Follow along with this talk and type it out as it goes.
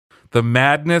The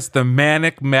madness, the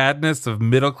manic madness of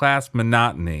middle-class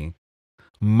monotony.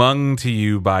 Mung to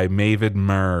you by Mavid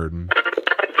Mern.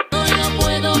 Excuse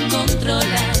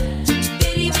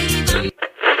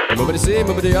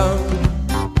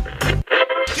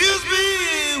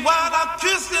me while I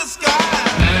kiss the sky.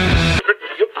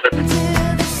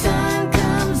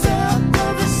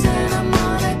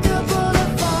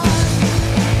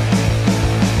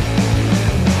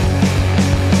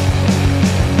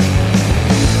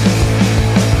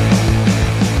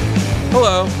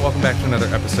 Hello, welcome back to another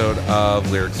episode of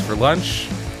Lyrics for Lunch,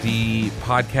 the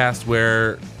podcast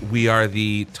where we are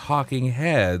the talking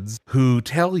heads who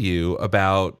tell you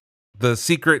about the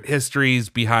secret histories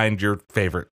behind your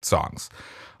favorite songs.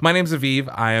 My name's Aviv.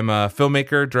 I am a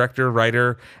filmmaker, director,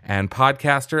 writer, and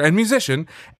podcaster and musician.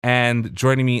 And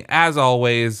joining me, as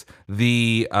always,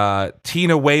 the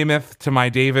Tina Weymouth to my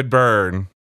David Byrne.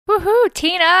 Woohoo,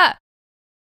 Tina!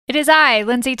 It is I,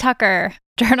 Lindsay Tucker,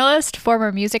 journalist,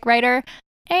 former music writer,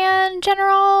 and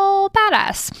general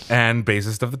badass. And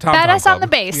bassist of the Tom Badass Club. on the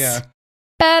bass. Yeah.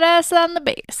 Badass on the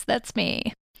bass. That's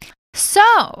me. So,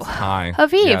 Hi.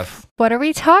 Aviv, Yes. what are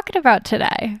we talking about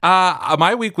today?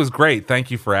 My week was great.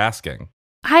 Thank you for asking.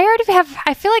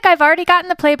 I feel like I've already gotten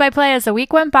the play-by-play as the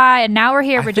week went by, and now we're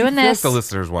here. We're doing I feel this. like the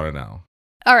listeners want to know.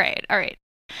 All right.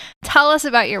 Tell us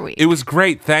about your week. It was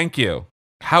great. Thank you.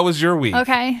 How was your week?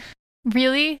 Okay.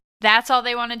 Really? That's all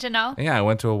they wanted to know? Yeah, I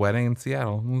went to a wedding in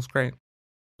Seattle. It was great.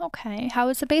 Okay. How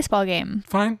was the baseball game?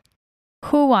 Fine.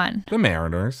 Who won? The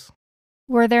Mariners.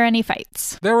 Were there any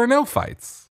fights? There were no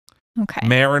fights. Okay.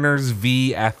 Mariners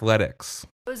v. Athletics.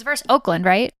 It was versus Oakland,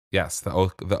 right? Yes, the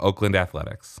Oakland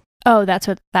Athletics. Oh, that's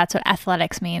what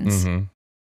athletics means. Mm-hmm.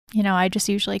 You know, I just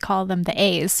usually call them the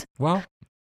A's. Well,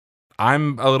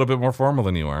 I'm a little bit more formal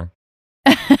than you are.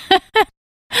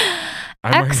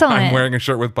 Excellent. I'm wearing a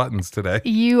shirt with buttons today.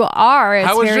 You are. It's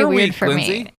How was very your weird week, for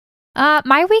Lindsay? me.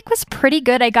 My week was pretty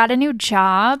good. I got a new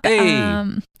job. Hey.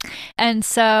 And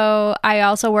so I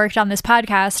also worked on this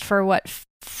podcast for what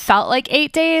felt like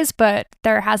 8 days, but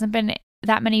there hasn't been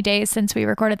that many days since we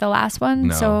recorded the last one.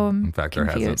 No, so I'm in fact,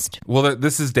 confused. there hasn't. Well,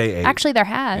 this is day 8. Actually, there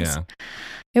has. Yeah.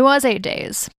 It was 8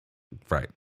 days. Right.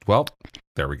 Well,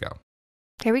 there we go.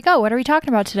 Here we go. What are we talking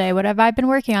about today? What have I been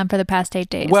working on for the past 8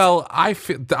 days? Well, I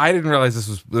didn't realize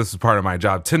this was part of my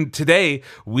job. Today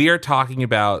we are talking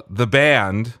about the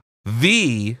band,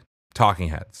 the Talking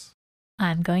Heads,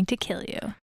 I'm going to kill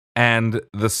you. and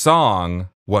the song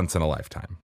 "Once in a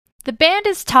Lifetime." The band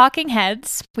is Talking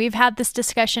Heads. We've had this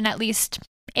discussion at least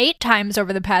 8 times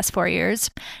over the past 4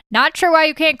 years. Not sure why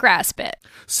you can't grasp it.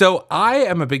 So I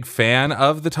am a big fan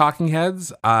of the Talking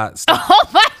Heads. Oh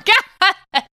my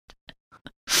God.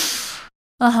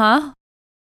 Uh-huh.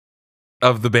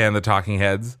 Of the band, the Talking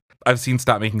Heads. I've seen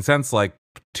Stop Making Sense like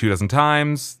 24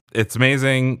 times. It's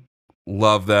amazing.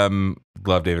 Love them.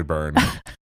 Love David Byrne.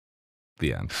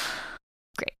 The end.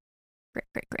 Great.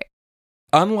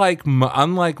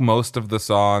 Unlike most of the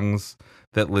songs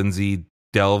that Lindsay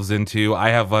delves into, I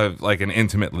have an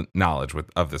intimate knowledge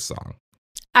of this song.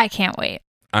 I can't wait.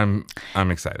 I'm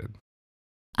excited.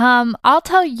 I'll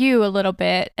tell you a little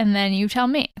bit and then you tell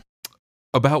me.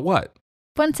 About what?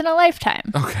 Once in a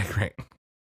Lifetime. Okay, great.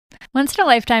 Once in a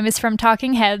Lifetime is from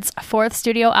Talking Heads' 4th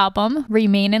studio album,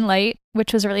 Remain in Light,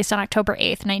 which was released on October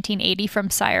 8th, 1980 from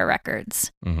Sire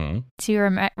Records. Mm-hmm. Do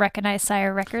you recognize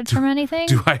Sire Records from anything?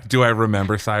 Do I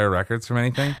remember Sire Records from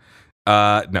anything?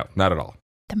 No, not at all.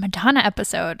 The Madonna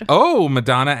episode. Oh,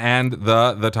 Madonna and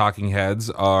the Talking Heads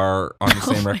are on the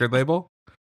same record label?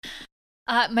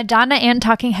 Madonna and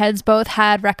Talking Heads both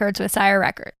had records with Sire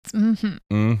Records. Mm-hmm.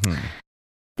 Mm-hmm.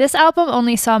 This album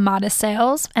only saw modest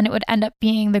sales, and it would end up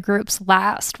being the group's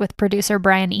last with producer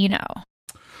Brian Eno.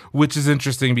 Which is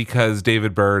interesting because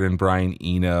David Byrne and Brian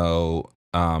Eno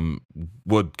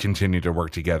would continue to work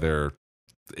together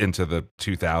into the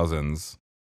 2000s.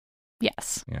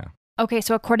 Yes. Yeah. Okay,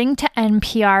 so according to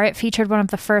NPR, it featured one of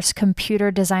the first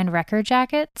computer-designed record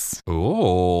jackets.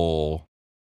 Oh.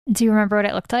 Do you remember what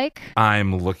it looked like?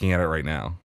 I'm looking at it right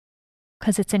now.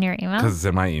 Because it's in your email? Because it's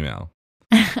in my email.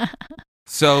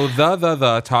 So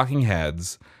the Talking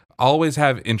Heads always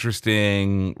have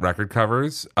interesting record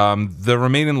covers. The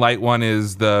Remain in Light one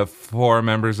is the 4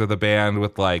 members of the band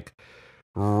with like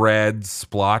red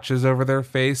splotches over their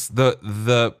face.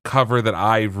 The cover that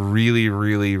I really,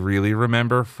 really, really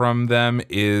remember from them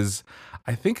is,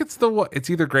 I think it's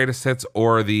either Greatest Hits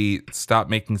or the Stop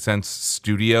Making Sense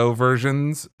studio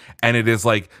versions. And it is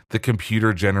like the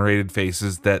computer generated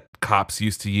faces that cops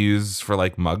used to use for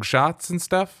like mugshots and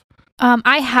stuff.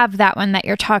 I have that one that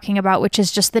you're talking about, which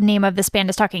is just the name of this band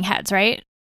is Talking Heads, right?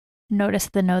 Notice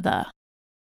the no the.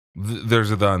 There's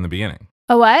a the in the beginning.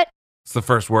 A what? It's the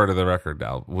first word of the record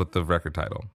with the record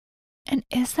title. And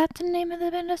is that the name of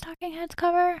the Band of Talking Heads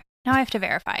cover? Now I have to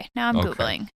verify. Now I'm Okay.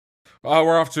 Googling. Oh,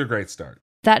 we're off to a great start.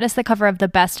 That is the cover of the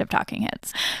best of Talking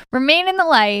Heads. Remain in the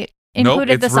Light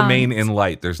included Nope, the it's songs. Remain in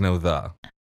Light. There's no the.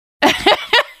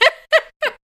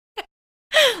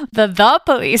 the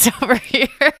police over here.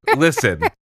 Listen,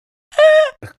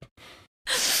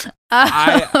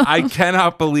 I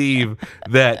cannot believe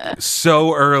that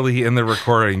so early in the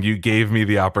recording you gave me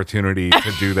the opportunity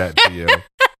to do that to you.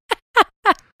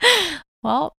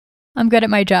 Well, I'm good at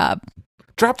my job.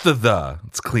 Drop the.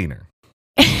 It's cleaner.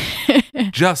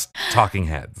 Just Talking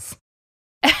Heads.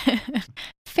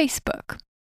 Facebook.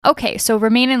 Okay, so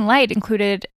Remain in Light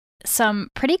included some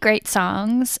pretty great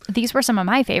songs. These were some of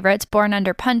my favorites. Born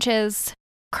Under Punches,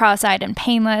 Cross-Eyed and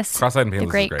Painless, Cross-Eyed and Painless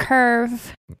The Great is great.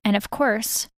 Curve, and of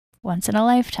course, Once in a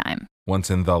Lifetime. Once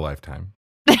in the lifetime.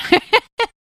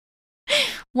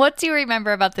 What do you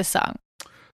remember about this song?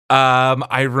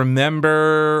 I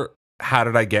remember How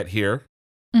Did I Get Here?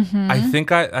 Mm-hmm.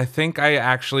 I think I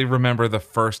actually remember the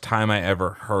first time I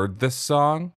ever heard this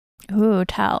song. Ooh,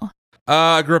 tell.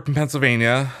 I grew up in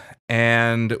Pennsylvania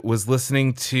and was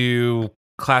listening to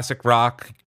classic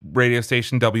rock radio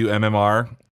station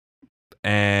WMMR,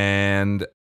 and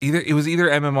it was either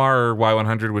MMR or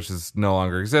Y100, which no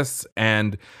longer exists.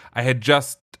 And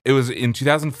it was in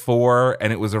 2004,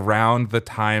 and it was around the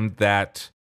time that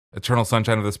Eternal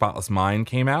Sunshine of the Spotless Mind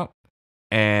came out,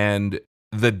 and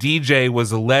the DJ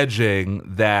was alleging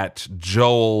that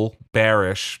Joel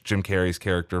Barish, Jim Carrey's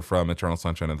character from Eternal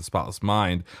Sunshine of the Spotless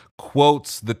Mind,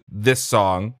 quotes this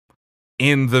song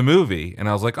in the movie. And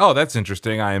I was like, oh, that's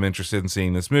interesting. I am interested in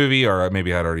seeing this movie, or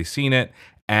maybe I'd already seen it.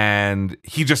 And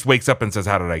he just wakes up and says,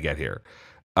 how did I get here?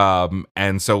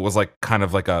 And so it was like kind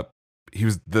of like the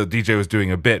DJ was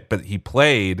doing a bit, but he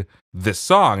played this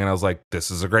song, and I was like, this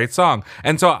is a great song.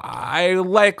 And so I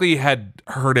likely had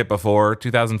heard it before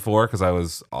 2004 because I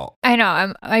was all... I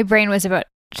know, my brain was about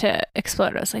to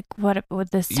explode. I was like, what would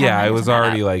this Yeah, I was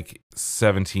already up? like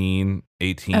 17,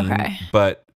 18. Okay.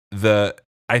 But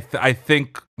I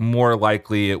think more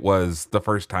likely it was the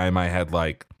first time I had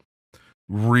like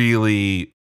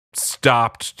really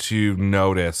stopped to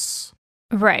notice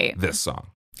Right. this song.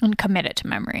 And commit it to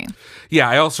memory. Yeah,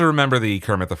 I also remember the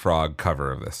Kermit the Frog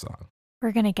cover of this song.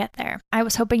 We're going to get there. I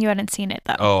was hoping you hadn't seen it,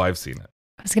 though. Oh, I've seen it.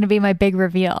 It was going to be my big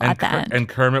reveal And at the end. And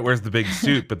Kermit wears the big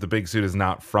suit, but the big suit is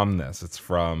not from this. It's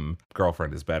from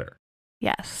Girlfriend is Better.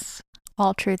 Yes.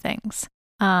 All true things.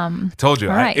 I told you,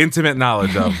 all I right. intimate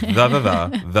knowledge of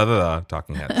the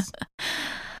Talking Heads.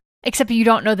 Except you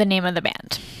don't know the name of the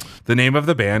band. The name of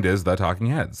the band is The Talking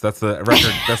Heads. That's the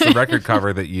record. That's the record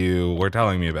cover that you were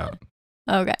telling me about.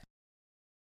 Okay.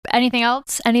 Anything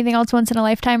else? Anything else once in a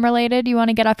lifetime related you want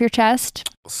to get off your chest?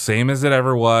 Same as it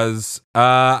ever was.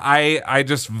 I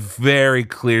just very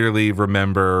clearly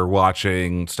remember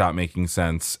watching Stop Making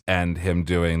Sense and him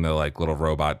doing the like little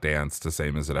robot dance to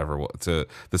Same as It Ever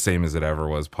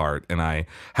Was part, and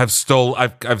I've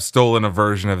stolen a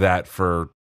version of that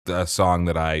for a song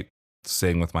that I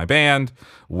sing with my band,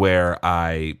 where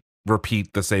I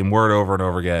repeat the same word over and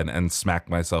over again and smack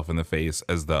myself in the face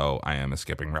as though I am a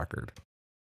skipping record.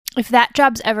 If that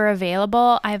job's ever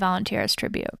available, I volunteer as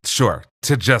tribute. Sure,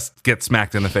 to just get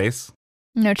smacked in the face.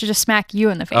 No, to just smack you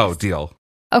in the face. Oh, deal.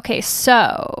 Okay,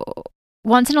 so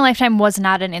Once in a Lifetime was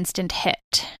not an instant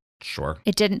hit. Sure.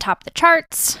 It didn't top the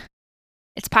charts.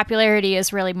 Its popularity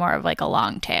is really more of like a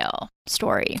long tail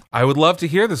story. I would love to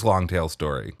hear this long tail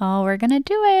story. Oh, we're going to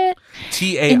do it.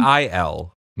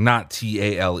 TAIL, not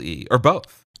TALE, or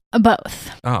both.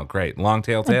 Both. Oh, great. Long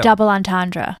tail A tail. double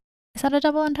entendre. Is that a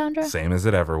double entendre? Same as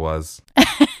it ever was.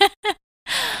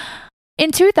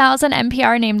 In 2000,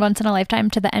 NPR named Once in a Lifetime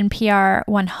to the NPR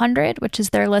 100, which is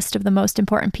their list of the most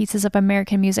important pieces of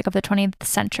American music of the 20th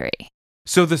century.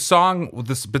 So the song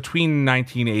between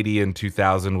 1980 and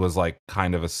 2000 was like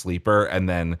kind of a sleeper, and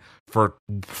then for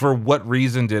what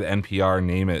reason did NPR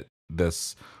name it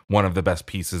this one of the best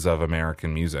pieces of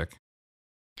American music?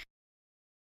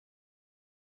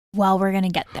 Well, we're going to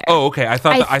get there. Oh, okay. I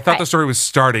thought the story was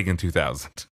starting in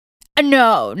 2000.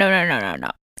 No.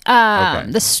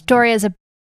 Okay. The story is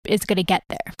going to get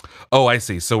there. Oh, I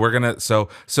see. So we're gonna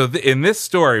in this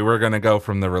story we're gonna go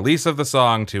from the release of the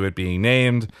song to it being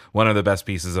named one of the best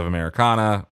pieces of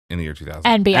Americana in the year 2000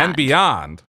 And beyond. And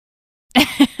beyond.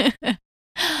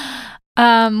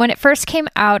 When it first came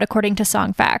out, according to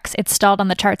Songfacts, it stalled on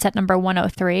the charts at number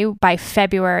 103 by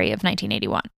February of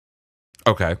 1981.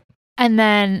 Okay. And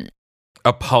then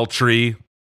A paltry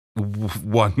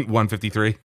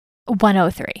 153.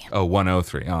 103. Oh,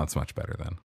 103. Oh, it's much better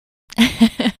then.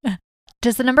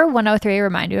 Does the number 103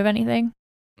 remind you of anything?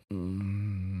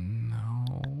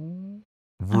 No.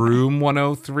 Room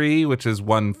 103, which is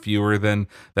one fewer than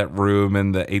that room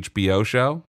in the HBO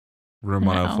show. Room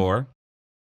No. 104.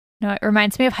 No, it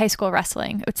reminds me of high school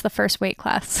wrestling. It's the first weight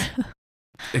class.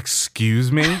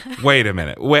 Excuse me? Wait a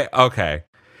minute. Wait, okay.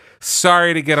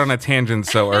 Sorry to get on a tangent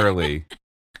so early,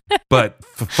 but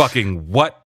fucking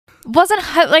what?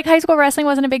 High school wrestling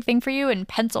wasn't a big thing for you in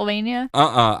Pennsylvania?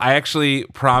 I actually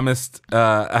promised.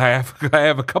 I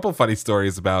have a couple funny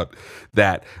stories about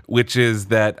that, which is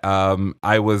that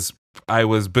I was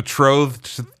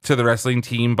betrothed to the wrestling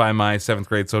team by my 7th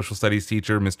grade social studies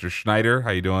teacher, Mr. Schneider. How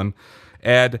you doing?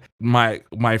 Ed,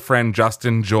 my friend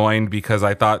Justin joined because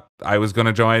I thought I was going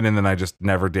to join, and then I just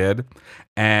never did.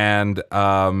 And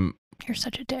You're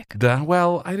such a dick.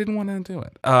 well, I didn't want to do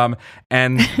it.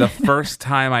 And the first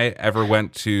time I ever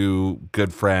went to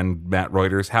good friend Matt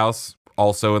Reuter's house,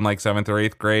 also in like 7th or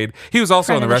 8th grade, he was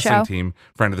also on the wrestling team,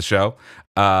 friend of the show,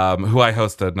 who I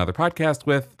host another podcast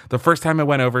with. The first time I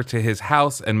went over to his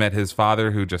house and met his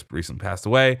father, who just recently passed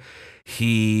away,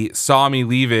 he saw me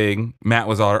leaving. Matt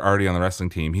was already on the wrestling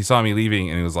team. He saw me leaving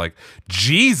and he was like,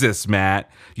 Jesus,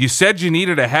 Matt, you said you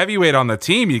needed a heavyweight on the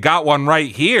team. You got one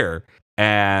right here.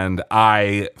 And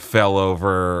I fell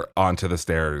over onto the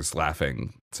stairs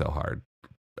laughing so hard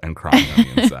and crying on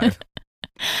the inside.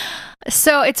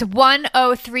 So it's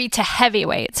 103 to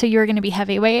heavyweight. So you were going to be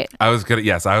heavyweight? I was going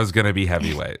to be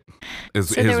heavyweight.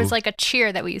 So there was like a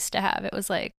cheer that we used to have. It was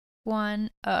like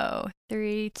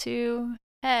 103 to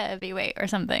heavyweight or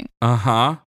something.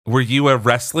 Uh-huh. Were you a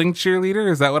wrestling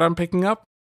cheerleader? Is that what I'm picking up?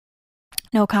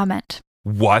 No comment.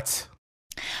 What?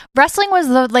 Wrestling was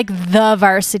the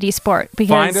varsity sport.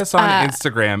 Because, find us on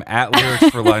Instagram at Lyrics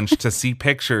for Lunch to see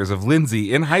pictures of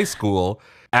Lindsay in high school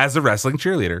as a wrestling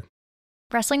cheerleader.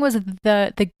 Wrestling was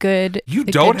the good. You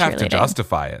don't have to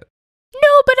justify it.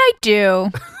 No, but I do.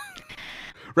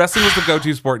 Wrestling was the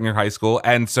go-to sport in your high school,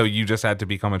 and so you just had to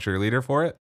become a cheerleader for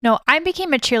it? No, I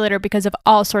became a cheerleader because of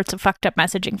all sorts of fucked up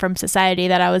messaging from society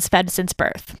that I was fed since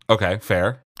birth. Okay,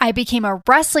 fair. I became a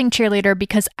wrestling cheerleader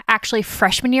because actually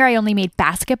freshman year I only made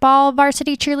basketball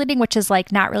varsity cheerleading, which is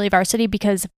like not really varsity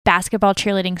because basketball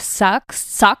cheerleading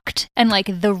sucked, and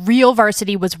like the real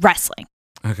varsity was wrestling.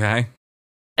 Okay.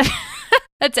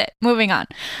 That's it. Moving on.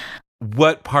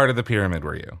 What part of the pyramid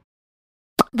were you?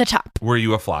 The top. Were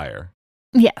you a flyer?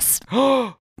 Yes.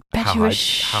 How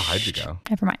high did you go?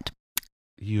 Never mind.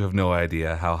 You have no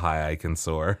idea how high I can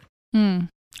soar.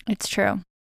 It's true.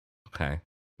 Okay.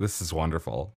 This is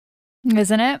wonderful.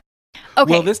 Isn't it?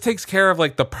 Okay. Well, this takes care of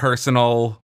like the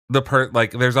personal,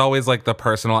 there's always like the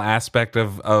personal aspect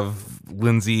of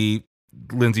Lindsay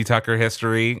Tucker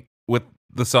history with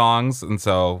the songs. And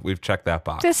so we've checked that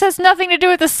box. This has nothing to do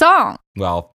with the song.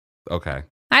 Well, okay.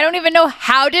 I don't even know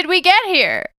how did we get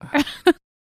here.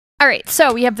 All right,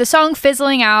 so we have the song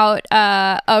fizzling out.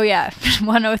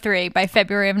 103 by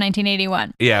February of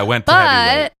 1981. Yeah, it went to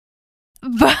heavyweight.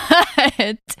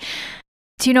 But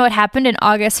do you know what happened in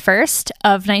August 1st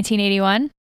of 1981?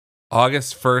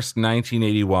 August 1st,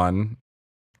 1981.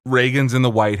 Reagan's in the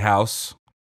White House.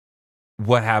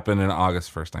 What happened in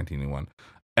August 1st, 1981?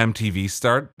 MTV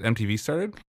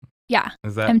started? Yeah.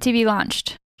 Is that MTV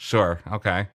launched. Sure,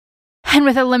 okay. And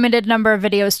with a limited number of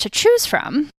videos to choose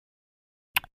from,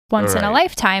 Once in a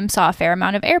Lifetime saw a fair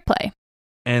amount of airplay.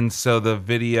 And so the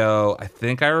video, I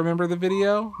think I remember the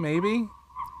video, maybe?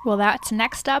 Well, that's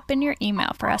next up in your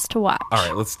email for us to watch. All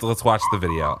right, let's watch the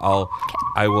video.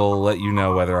 I will let you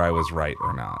know whether I was right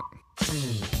or not.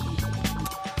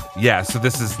 Yeah, so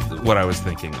this is what I was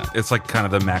thinking. It's like kind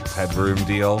of the Max Headroom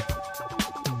deal.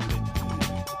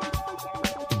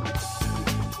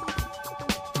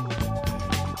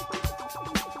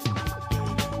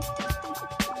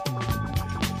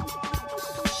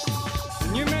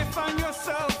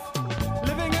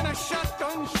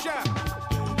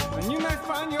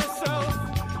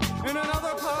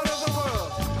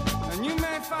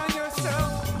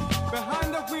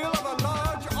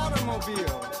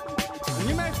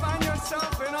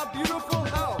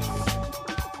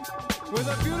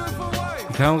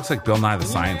 He kind of looks like Bill Nye the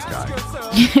Science Guy.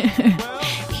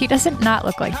 He doesn't not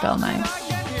look like Bill Nye.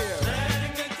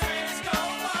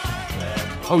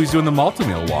 Oh, he's doing the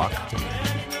multi-meal walk.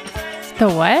 The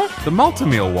what? The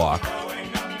multi-meal walk.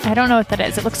 I don't know what that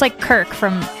is. It looks like Kirk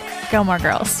from Gilmore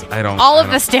Girls. All of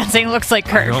this dancing looks like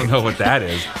Kirk. I don't know what that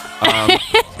is.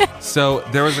 So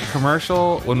there was a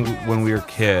commercial when we were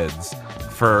kids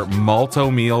for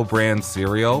Malto-Meal brand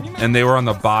cereal, and they were on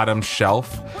the bottom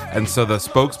shelf, and so the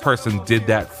spokesperson did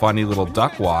that funny little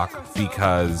duck walk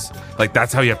because like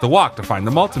that's how you have to walk to find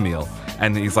the Malto-Meal,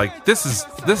 and he's like, this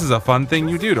is a fun thing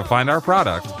you do to find our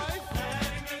product.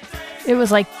 It was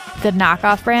like the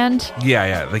knockoff brand.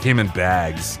 Yeah. They came in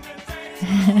bags.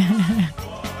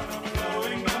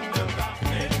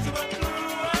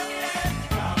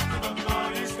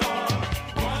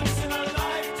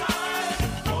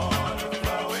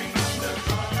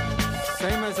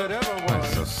 Same as it ever was.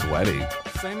 It's so sweaty.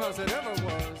 Same as it ever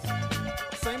was.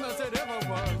 Same as it ever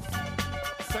was.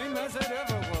 Same as it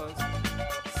ever was.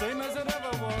 Same as it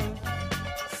ever was.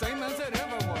 Same as it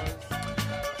ever was.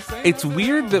 It's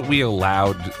weird that we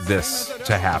allowed this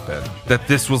to happen. That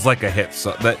this was like a hit.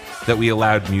 So that we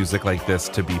allowed music like this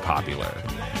to be popular.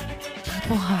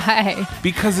 Why?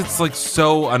 Because it's like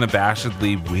so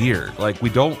unabashedly weird. Like we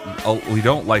don't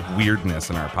like weirdness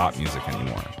in our pop music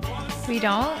anymore. We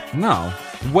don't? No.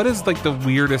 What is like the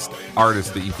weirdest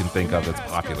artist that you can think of that's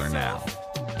popular now?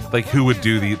 Like who would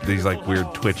do these like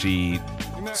weird twitchy,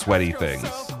 sweaty things?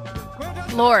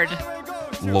 Lord.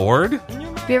 Lord?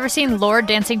 Have you ever seen Lord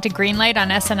dancing to Greenlight on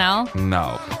SNL?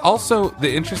 No. Also, one of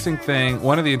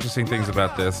the interesting things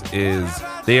about this is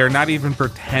they are not even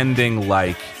pretending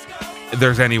like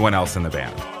there's anyone else in the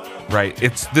band. Right?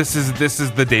 This is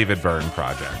the David Byrne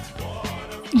project.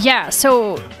 Yeah,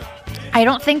 so I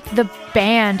don't think the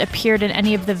band appeared in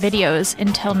any of the videos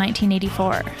until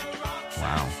 1984.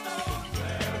 Wow.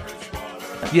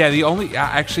 Yeah,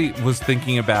 I actually was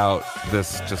thinking about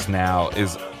this just now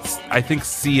is I think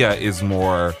Sia is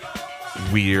more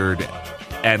weird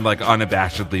and like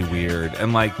unabashedly weird,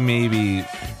 and like maybe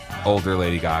older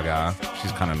Lady Gaga,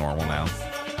 she's kind of normal now. Same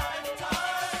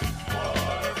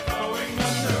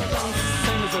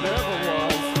as it ever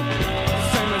was.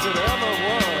 Same as it ever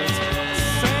was.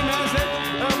 Same as it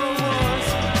ever was.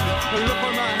 Look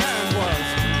where my hand was.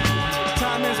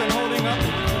 Time isn't holding up.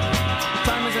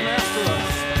 Time isn't after us.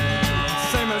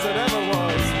 Same as it ever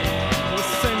was.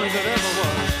 Same as it ever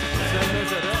was. Same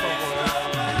as it ever was.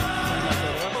 Same as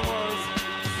it ever was.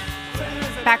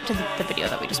 Back to the video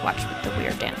that we just watched with the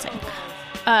weird dancing.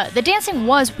 The dancing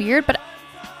was weird, but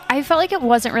I felt like it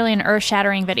wasn't really an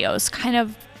earth-shattering video. It was kind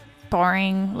of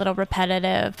boring, a little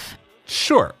repetitive.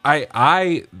 Sure.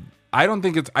 I don't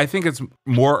think I think it's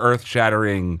more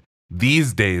earth-shattering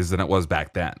these days than it was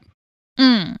back then.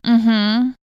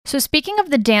 So speaking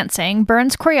of the dancing,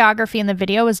 Byrne's choreography in the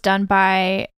video was done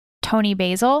by Tony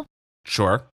Basil,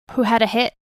 Sure. who had a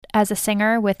hit as a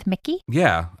singer with Mickey.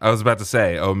 Yeah, I was about to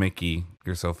say, "Oh Mickey,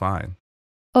 you're so fine."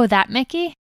 Oh, that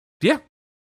Mickey? Yeah.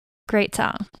 Great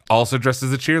song. Also dressed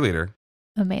as a cheerleader.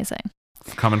 Amazing.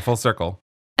 Coming full circle.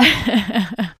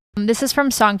 This is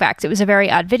from Songfacts. It was a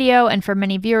very odd video, and for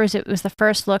many viewers, it was the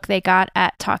first look they got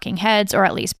at Talking Heads, or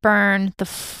at least Byrne. The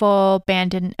full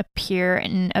band didn't appear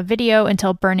in a video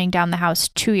until Burning Down the House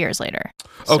 2 years later.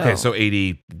 Okay, so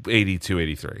 82,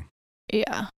 83.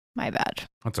 Yeah, my bad.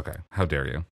 That's okay. How dare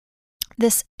you?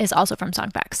 This is also from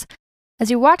Songfacts.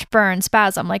 As you watch Byrne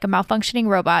spasm like a malfunctioning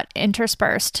robot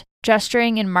interspersed,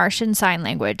 gesturing in Martian sign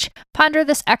language, ponder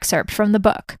this excerpt from the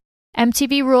book,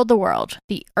 MTV Ruled the World,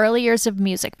 The Early Years of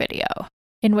Music Video,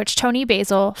 in which Tony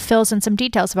Basil fills in some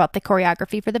details about the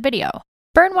choreography for the video.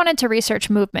 Byrne wanted to research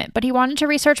movement, but he wanted to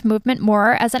research movement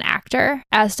more as an actor,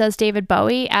 as does David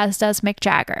Bowie, as does Mick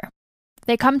Jagger.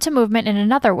 They come to movement in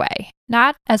another way,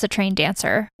 not as a trained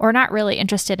dancer, or not really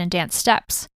interested in dance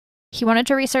steps. He wanted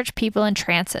to research people in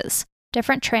trances,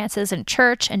 different trances in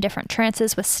church and different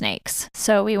trances with snakes.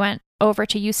 So we went over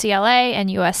to UCLA and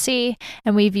USC,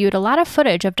 and we viewed a lot of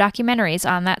footage of documentaries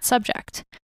on that subject.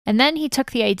 And then he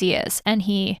took the ideas and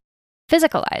he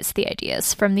physicalized the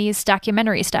ideas from these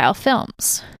documentary-style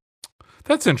films.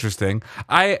 That's interesting.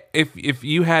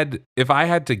 If I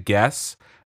had to guess,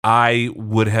 I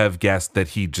would have guessed that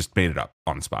he just made it up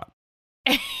on the spot.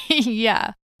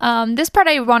 Yeah. This part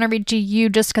I want to read to you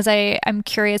just because I'm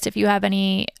curious if you have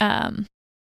any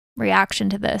reaction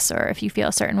to this or if you feel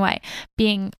a certain way,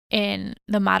 being in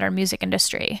the modern music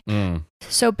industry.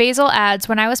 So Basil adds,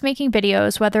 when I was making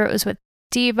videos, whether it was with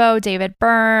Devo, David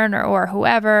Byrne, or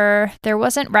whoever, there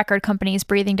wasn't record companies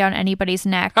breathing down anybody's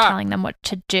neck telling them what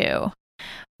to do,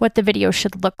 what the video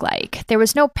should look like. There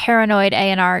was no paranoid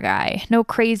A&R guy, no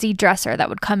crazy dresser that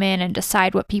would come in and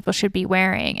decide what people should be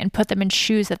wearing and put them in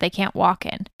shoes that they can't walk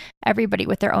in. Everybody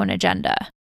with their own agenda.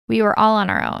 We were all on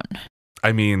our own.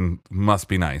 I mean, must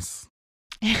be nice.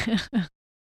 Have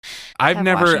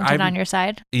Washington on your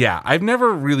side. Yeah, I've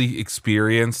never really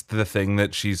experienced the thing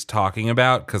that she's talking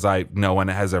about because no one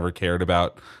has ever cared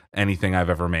about anything I've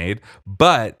ever made.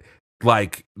 But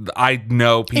like, I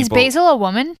know people. Is Basil a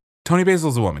woman? Tony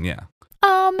Basil's a woman, yeah.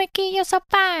 Oh, Mickey, you're so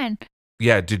fine.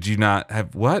 Yeah, did you not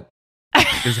have what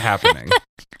is happening?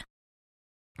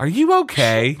 Are you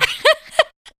okay?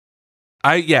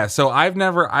 So I've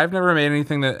never made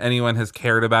anything that anyone has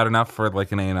cared about enough for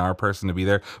like an A&R person to be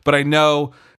there. But I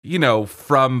know,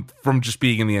 from just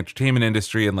being in the entertainment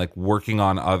industry and like working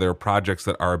on other projects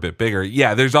that are a bit bigger.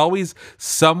 Yeah, there's always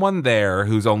someone there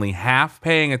who's only half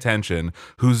paying attention,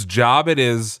 whose job it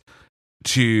is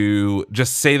to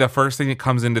just say the first thing that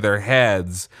comes into their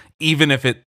heads, even if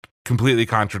it completely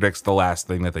contradicts the last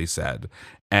thing that they said,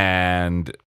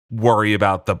 and worry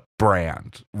about the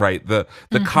brand, right? The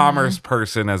commerce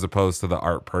person as opposed to the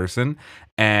art person.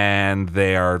 And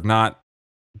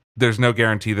there's no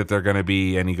guarantee that they're going to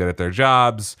be any good at their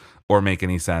jobs or make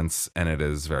any sense. And it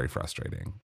is very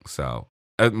frustrating. So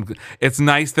it's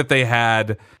nice that they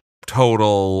had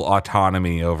total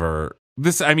autonomy over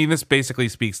this. I mean, this basically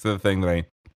speaks to the thing that I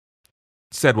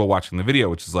said while watching the video,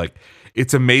 which is like,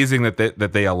 it's amazing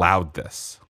that they allowed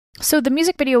this. So the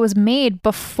music video was made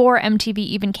before MTV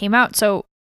even came out. So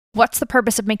what's the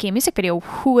purpose of making a music video?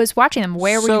 Who was watching them?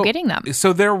 Where were you getting them?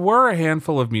 So there were a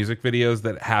handful of music videos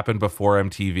that happened before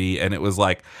MTV, and it was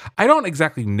like, I don't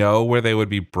exactly know where they would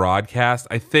be broadcast.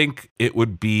 I think it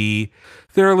would be,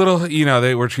 they're a little,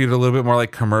 they were treated a little bit more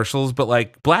like commercials, but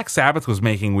like Black Sabbath was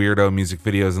making weirdo music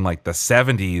videos in like the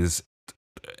 70s,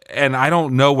 and I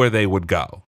don't know where they would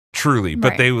go. Truly,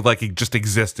 but they would like just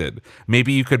existed.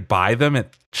 Maybe you could buy them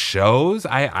at shows.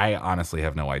 I honestly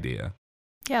have no idea.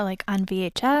 Yeah, like on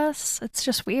VHS. It's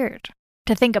just weird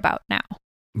to think about now.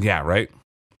 Yeah, right?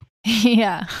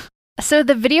 Yeah. So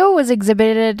the video was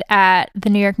exhibited at the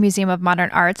New York Museum of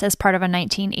Modern Arts as part of a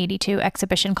 1982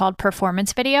 exhibition called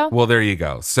Performance Video. Well, there you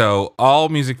go. So all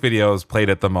music videos played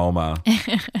at the MoMA.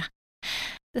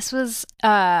 This was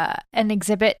an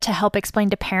exhibit to help explain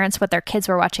to parents what their kids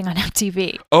were watching on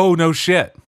MTV. Oh, no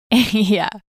shit. Yeah.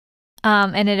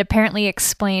 And it apparently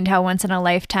explained how once in a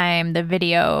lifetime the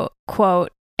video,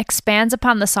 quote, expands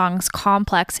upon the song's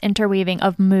complex interweaving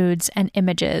of moods and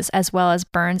images, as well as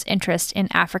Byrne's interest in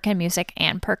African music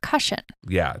and percussion.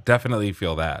 Yeah, definitely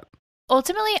feel that.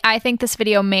 Ultimately, I think this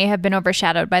video may have been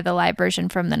overshadowed by the live version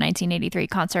from the 1983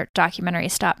 concert documentary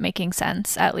Stop Making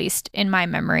Sense, at least in my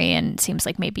memory, and seems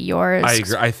like maybe yours. I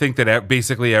agree. I think that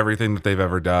basically everything that they've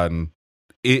ever done,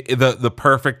 the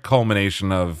perfect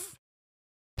culmination of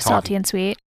Salty and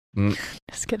Sweet.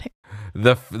 Just kidding.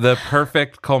 The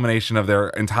perfect culmination of their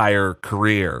entire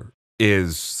career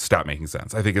is Stop Making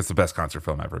Sense. I think it's the best concert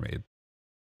film ever made.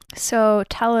 So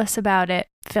tell us about it,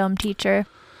 film teacher.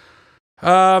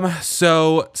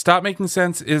 So Stop Making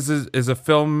Sense is a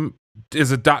film,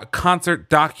 is a concert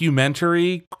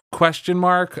documentary ? Made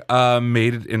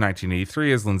in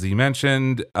 1983, as Lindsay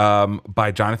mentioned,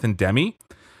 by Jonathan Demme,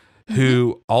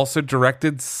 who also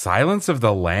directed Silence of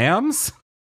the Lambs.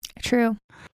 True.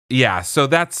 Yeah, so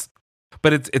it's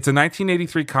a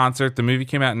 1983 concert. The movie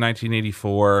came out in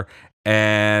 1984,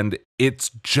 and it's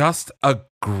just a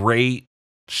great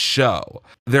show.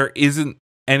 There isn't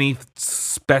any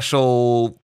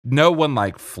special, no one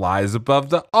like flies above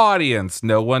the audience.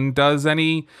 No one does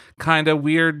any kind of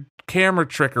weird camera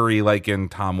trickery like in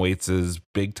Tom Waits's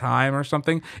Big Time or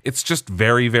something. It's just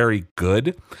very, very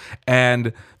good.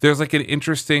 And there's like an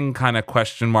interesting kind of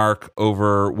question mark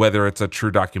over whether it's a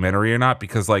true documentary or not,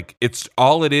 because like it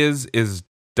is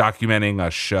documenting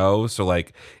a show. So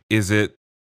like, is it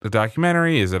a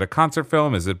documentary? Is it a concert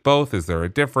film? Is it both? Is there a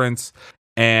difference?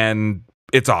 And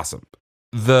it's awesome.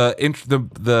 The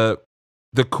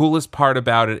coolest part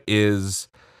about it is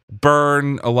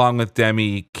Byrne, along with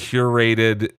Demme,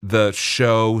 curated the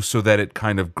show so that it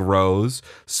kind of grows.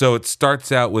 So it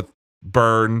starts out with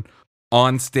Byrne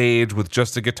on stage with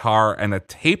just a guitar and a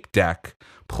tape deck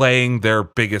playing their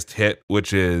biggest hit,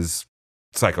 which is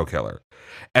Psycho Killer.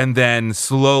 And then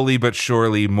slowly but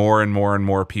surely more and more and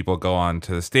more people go on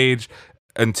to the stage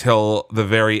until the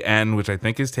very end, which I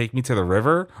think is Take Me to the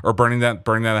River or Burning Down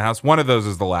the House. One of those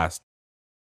is the last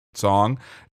song,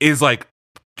 is like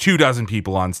 24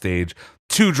 people on stage,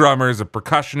 2 drummers, a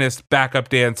percussionist, backup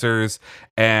dancers,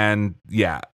 and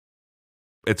yeah,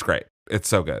 it's great. It's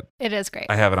so good. It is great.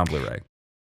 I have it on Blu-ray.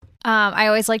 I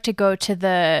always like to go to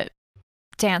the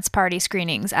dance party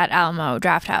screenings at Alamo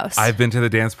Drafthouse. I've been to the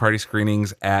dance party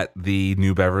screenings at the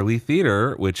New Beverly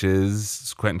Theater, which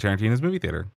is Quentin Tarantino's movie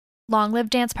theater. Long live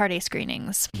dance party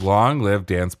screenings. Long live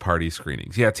dance party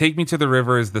screenings. Yeah, Take Me to the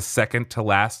River is the second to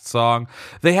last song.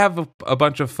 They have a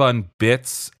bunch of fun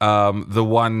bits. The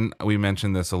one, we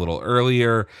mentioned this a little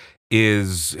earlier,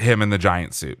 is him in the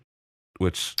giant suit,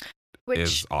 which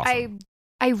is awesome.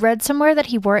 I read somewhere that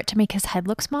he wore it to make his head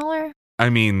look smaller. I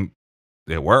mean,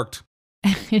 it worked.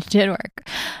 It did work.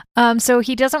 So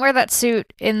he doesn't wear that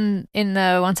suit in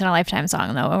the Once in a Lifetime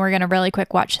song, though, and we're going to really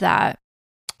quick watch that.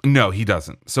 No, he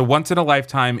doesn't. So Once in a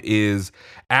Lifetime is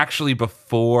actually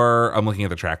before, I'm looking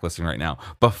at the track listing right now,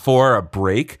 before a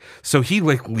break. So he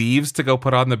like leaves to go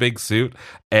put on the big suit,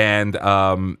 and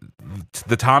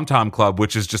the Tom Tom Club,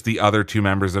 which is just the other two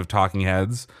members of Talking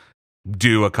Heads,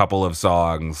 do a couple of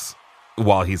songs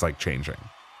while he's like changing.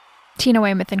 Tina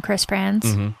Weymouth and Chris Franz.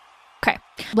 Okay,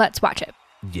 let's watch it.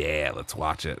 Yeah, let's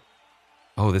watch it.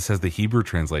 Oh, this has the Hebrew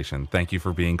translation. Thank you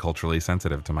for being culturally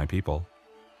sensitive to my people.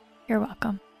 You're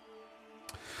welcome.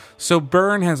 So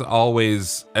Byrne has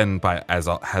always, and by has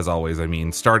always, I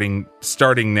mean starting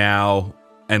now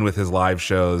and with his live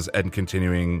shows and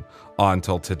continuing on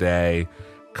till today,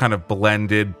 kind of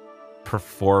blended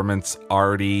performance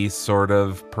arty sort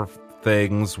of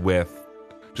things with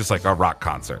just like a rock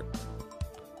concert.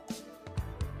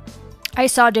 I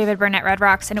saw David Byrne at Red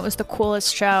Rocks, and it was the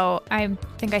coolest show. I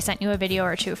think I sent you a video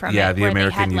or two from it. Yeah, the where they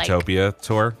American had, Utopia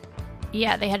tour.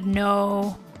 Yeah, they had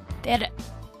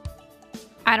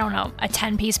I don't know, a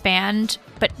 10-piece band,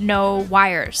 but no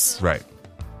wires. Right.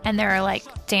 And they're like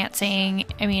dancing.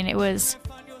 I mean, it was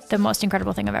the most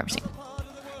incredible thing I've ever seen.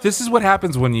 This is what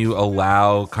happens when you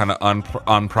allow kind of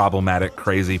unproblematic,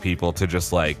 crazy people to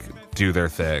just like do their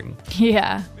thing.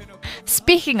 Yeah.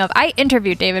 Speaking of, I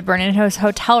interviewed David Byrne in his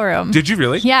hotel room. Did you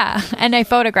really? Yeah, and I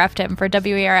photographed him for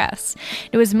WERS.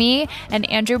 It was me and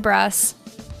Andrew Bruss,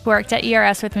 who worked at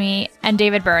ERS with me, and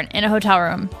David Byrne in a hotel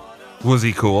room. Was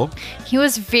he cool? He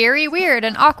was very weird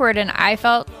and awkward, and I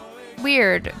felt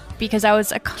weird because I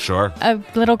was a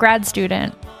little grad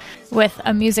student with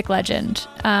a music legend.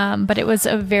 But it was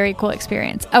a very cool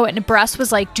experience. Oh, and Bruss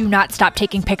was like, do not stop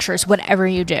taking pictures, whatever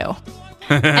you do.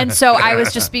 And so I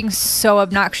was just being so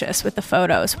obnoxious with the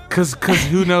photos. Because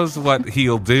who knows what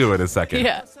he'll do in a second,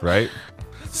 Yeah. right?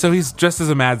 So he's dressed as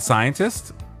a mad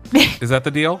scientist? Is that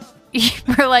the deal?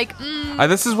 We're like,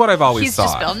 this is what I've always he's thought.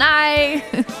 just Bill Nye.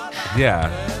 Yeah.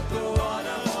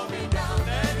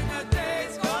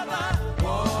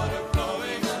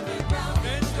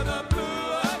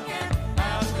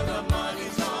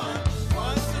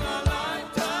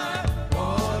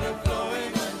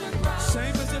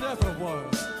 Same as it ever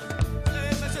was.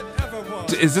 Same as it ever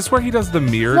was. Is this where he does the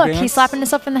mirror Look, dance? he's slapping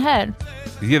himself in the head.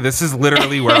 Yeah, this is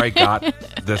literally where I got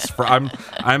this from.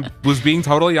 I was being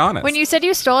totally honest. When you said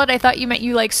you stole it, I thought you meant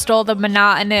you like stole the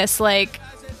monotonous like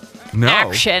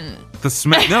action. The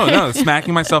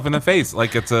smacking myself in the face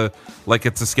like it's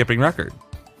a skipping record.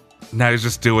 Now he's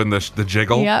just doing the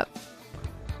jiggle. Yep.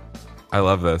 I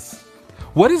love this.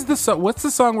 What's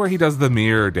the song where he does the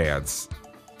mirror dance?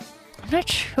 I'm not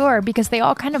sure because they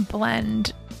all kind of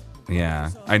blend.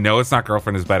 Yeah, I know it's not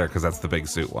Girlfriend is Better because that's the big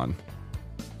suit one.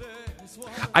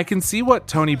 I can see what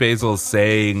Toni Basil is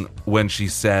saying when she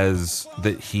says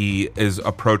that he is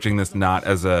approaching this not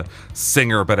as a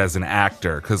singer but as an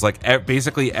actor, because like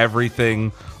basically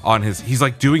everything on he's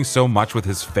like doing so much with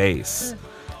his face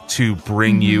to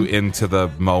bring you into the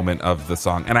moment of the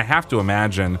song. And I have to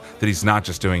imagine that he's not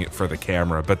just doing it for the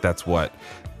camera, but that's what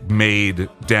made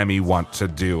Demi want to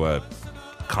do a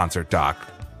concert doc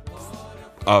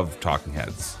of Talking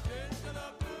Heads.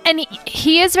 And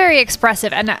he is very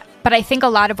expressive, but I think a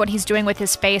lot of what he's doing with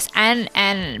his face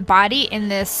and body in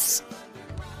this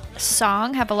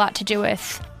song have a lot to do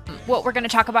with what we're going to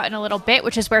talk about in a little bit,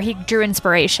 which is where he drew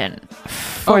inspiration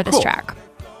for this track.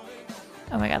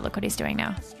 Oh my God, look what he's doing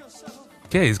now.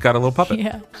 Yeah, he's got a little puppet.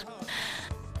 Yeah.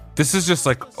 This is just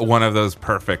like one of those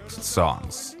perfect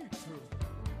songs.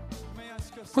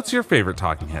 What's your favorite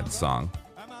Talking Heads song?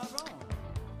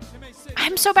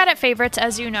 I'm so bad at favorites,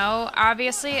 as you know.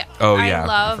 Obviously, Oh, yeah, I I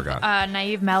love forgot.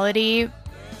 Naive Melody,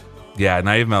 Yeah,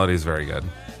 Naive Melody is very good.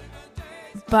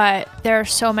 but there are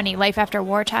so many. Life After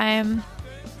Wartime.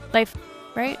 Life,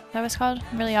 right? That was called?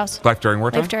 Really else. Life During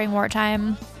Wartime? Life During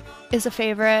Wartime is a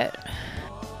favorite.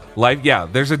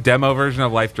 There's a demo version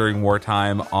of Life During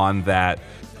Wartime on that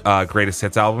Greatest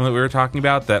Hits album that we were talking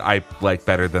about that I like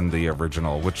better than the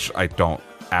original, which I don't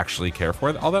actually care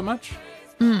for all that much.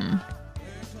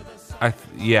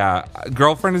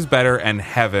 Girlfriend is Better and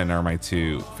Heaven are my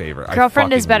two favorite.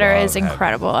 Girlfriend I is Better fucking is love Heaven.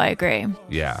 incredible. I agree.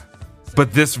 Yeah.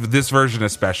 But this version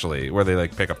especially, where they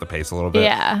like pick up the pace a little bit.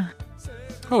 Yeah.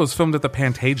 Oh, it was filmed at the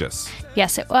Pantages.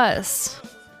 Yes, it was.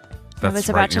 I That's was right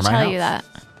about to near my tell house. you that.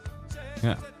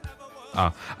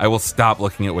 Yeah. I will stop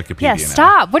looking at Wikipedia Yeah, now.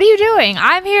 stop. What are you doing?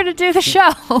 I'm here to do the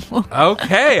show.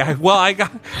 Okay.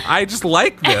 I just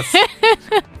like this.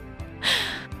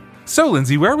 So,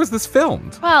 Lindsay, where was this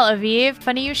filmed? Well, Aviv,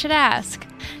 funny you should ask.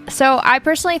 So I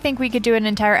personally think we could do an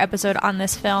entire episode on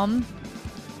this film.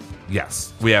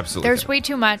 Yes, we absolutely There's can. way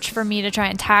too much for me to try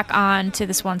and tack on to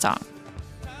this one song.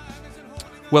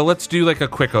 Well, let's do like a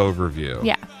quick overview.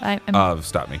 Yeah. of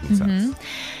Stop Making Sense.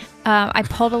 I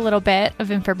pulled a little bit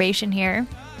of information here.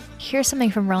 Here's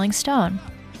something from Rolling Stone,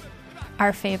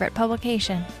 our favorite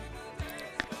publication.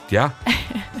 Yeah.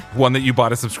 One that you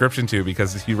bought a subscription to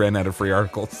because you ran out of free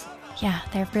articles. Yeah,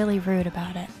 they're really rude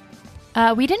about it.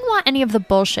 We didn't want any of the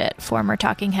bullshit, former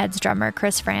Talking Heads drummer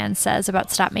Chris Frantz says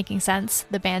about Stop Making Sense,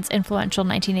 the band's influential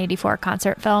 1984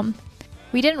 concert film.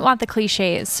 We didn't want the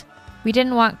cliches. We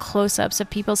didn't want close-ups of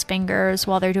people's fingers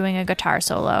while they're doing a guitar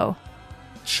solo.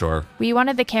 Sure. We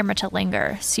wanted the camera to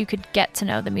linger so you could get to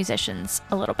know the musicians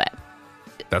a little bit.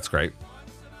 That's great.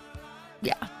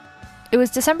 Yeah. It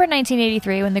was December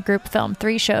 1983 when the group filmed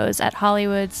 3 shows at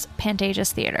Hollywood's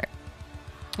Pantages Theater.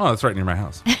 Oh, that's right near my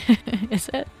house. Is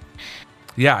it?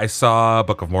 Yeah, I saw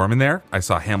Book of Mormon there. I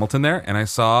saw Hamilton there. And I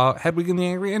saw Hedwig and the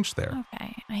Angry Inch there.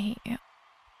 Okay, I hate you.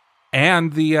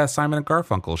 And the Simon and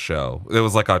Garfunkel show. It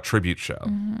was like a tribute show.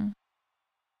 Mm-hmm.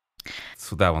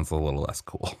 So that one's a little less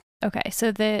cool. Okay,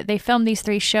 so they filmed these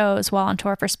 3 shows while on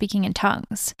tour for Speaking in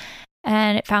Tongues.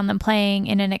 And it found them playing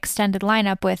in an extended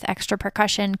lineup with extra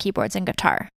percussion, keyboards, and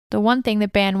guitar. The one thing the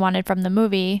band wanted from the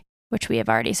movie, which we have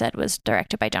already said was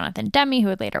directed by Jonathan Demme, who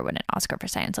would later win an Oscar for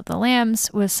Silence of the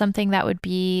Lambs, was something that would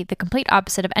be the complete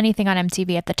opposite of anything on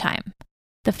MTV at the time.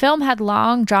 The film had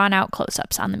long, drawn-out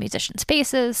close-ups on the musicians'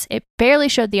 faces, it barely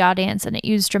showed the audience, and it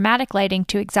used dramatic lighting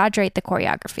to exaggerate the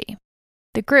choreography.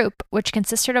 The group, which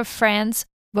consisted of Frantz,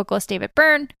 vocalist David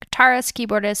Byrne, guitarist,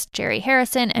 keyboardist Jerry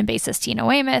Harrison, and bassist Tina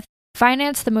Weymouth,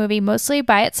 financed the movie mostly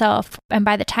by itself, and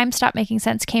by the time Stop Making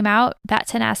Sense came out, that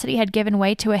tenacity had given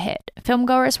way to a hit.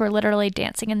 Filmgoers were literally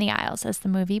dancing in the aisles as the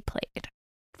movie played.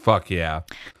 Fuck yeah.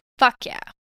 Fuck yeah.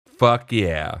 Fuck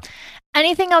yeah.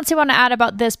 Anything else you want to add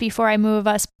about this before I move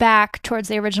us back towards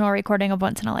the original recording of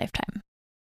Once in a Lifetime?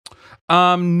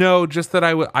 No, just that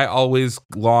I always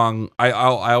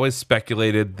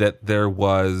speculated that there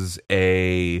was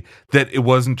that it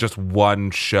wasn't just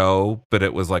one show, but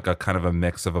it was like a kind of a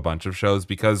mix of a bunch of shows,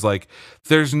 because like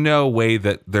there's no way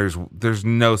that there's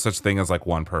no such thing as like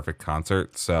one perfect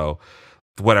concert. So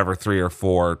whatever 3 or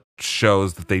 4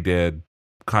 shows that they did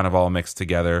kind of all mixed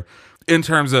together in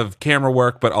terms of camera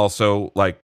work, but also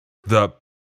like the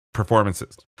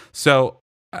performances. So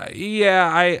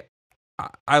yeah,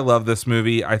 I love this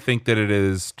movie. I think that it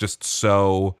is just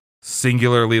so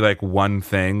singularly like one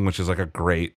thing, which is like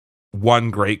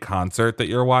one great concert that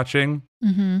you're watching,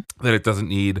 that it doesn't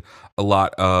need a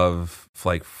lot of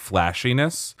like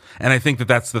flashiness. And I think that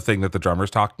that's the thing that the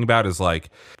drummer's talking about is like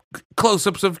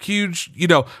close-ups of huge,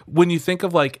 when you think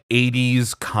of like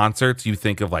 80s concerts, you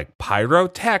think of like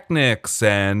pyrotechnics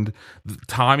and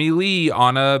Tommy Lee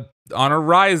on a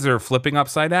riser flipping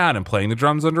upside down and playing the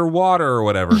drums underwater or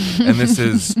whatever. And this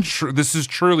is this is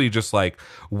truly just like,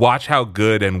 watch how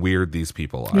good and weird these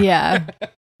people are. Yeah,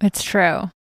 it's true.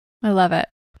 I love it.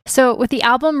 So with the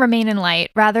album Remain in Light,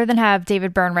 rather than have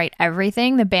David Byrne write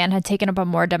everything, the band had taken up a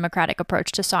more democratic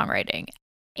approach to songwriting,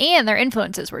 and their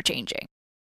influences were changing.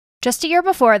 Just a year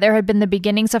before, there had been the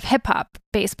beginnings of hip-hop,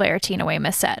 bass player Tina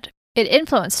Weymouth said. It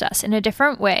influenced us in a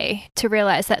different way to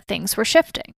realize that things were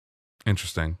shifting.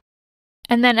 Interesting.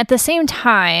 And then at the same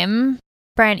time,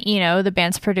 Brian Eno, the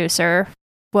band's producer,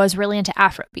 was really into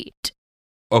Afrobeat.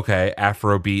 Okay,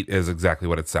 Afrobeat is exactly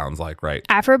what it sounds like, right?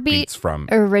 Afrobeat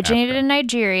originated Africa. in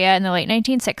Nigeria in the late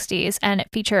 1960s, and it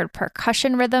featured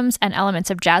percussion rhythms and elements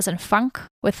of jazz and funk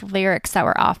with lyrics that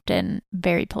were often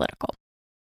very political.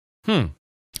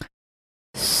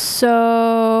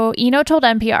 So Eno told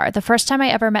NPR, the first time I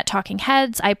ever met Talking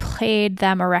Heads, I played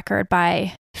them a record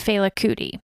by Fela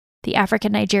Kuti, the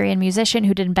African-Nigerian musician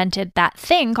who'd invented that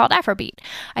thing called Afrobeat.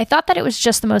 I thought that it was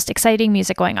just the most exciting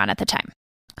music going on at the time.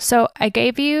 So I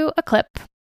gave you a clip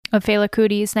of Fela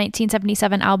Kuti's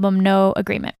 1977 album, No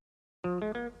Agreement.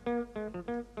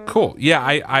 Cool. Yeah,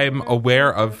 I'm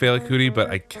aware of Fela Kuti, but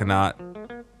I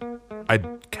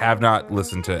have not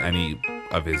listened to any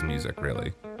of his music,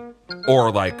 really.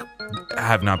 Or, like,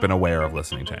 have not been aware of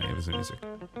listening to any of his music.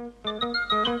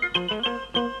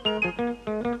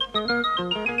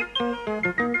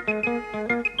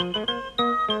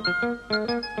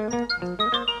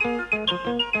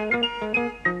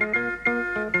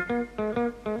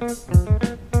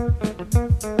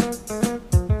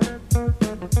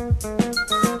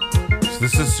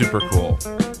 This is super cool.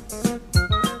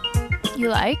 You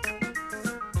like?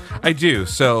 I do.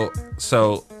 So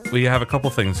we have a couple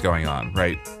things going on,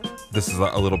 right? This is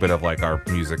a little bit of like our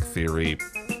music theory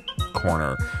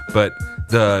corner, but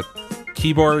the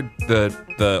keyboard,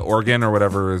 the organ or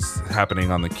whatever is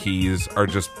happening on the keys are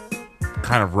just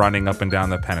kind of running up and down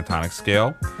the pentatonic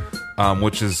scale,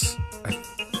 which is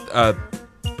a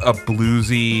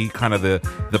bluesy kind of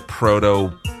the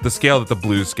proto the scale that the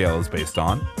blues scale is based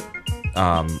on,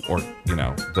 or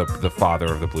the father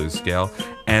of the blues scale,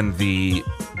 and the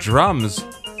drums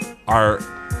are,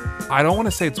 I don't want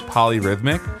to say it's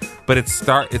polyrhythmic, but it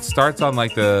starts on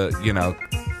like the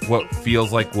what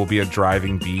feels like will be a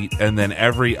driving beat, and then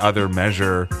every other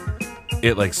measure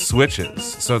it like switches,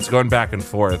 so it's going back and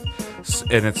forth,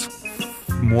 and it's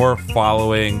more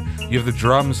following, you have the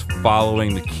drums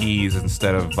following the keys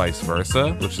instead of vice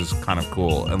versa, which is kind of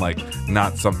cool and like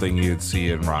not something you'd see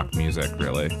in rock music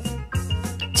really.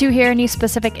 Do you hear any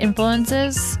specific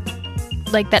influences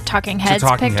like that Talking Heads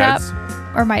picked up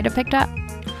or might have picked up?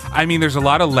 I mean, there's a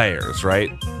lot of layers,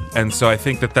 right? And so I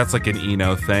think that that's like an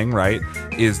Eno thing, right?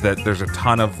 Is that there's a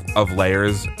ton of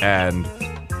layers, and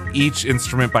each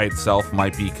instrument by itself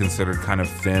might be considered kind of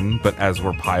thin, but as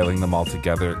we're piling them all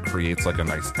together, it creates like a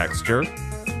nice texture.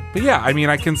 But yeah, I mean,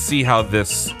 I can see how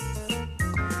this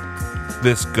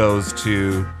goes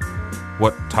to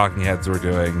what Talking Heads were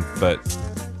doing, but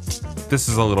this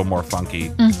is a little more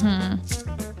funky. Mm-hmm.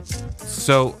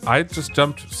 So I just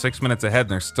jumped 6 minutes ahead,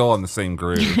 and they're still on the same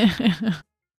groove.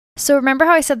 So remember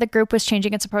how I said the group was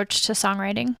changing its approach to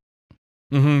songwriting?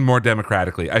 Mm-hmm, more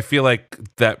democratically. I feel like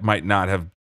that might not have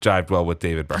jived well with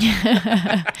David Byrne.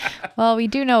 Well, we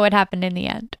do know what happened in the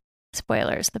end.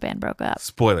 Spoilers, the band broke up.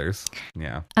 Spoilers,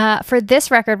 yeah. For this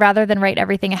record, rather than write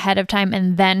everything ahead of time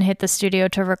and then hit the studio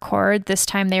to record, this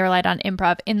time they relied on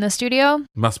improv in the studio.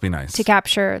 Must be nice. To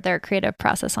capture their creative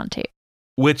process on tape.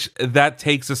 Which, that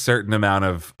takes a certain amount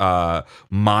of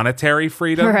monetary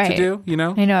freedom to do, I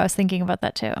know, I was thinking about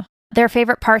that too. Their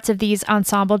favorite parts of these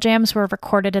ensemble jams were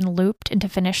recorded and looped into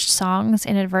finished songs,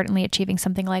 inadvertently achieving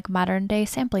something like modern-day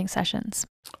sampling sessions.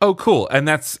 Oh, cool. And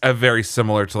that's very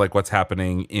similar to like what's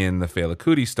happening in the Fela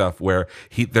Kuti stuff, where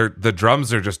the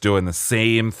drums are just doing the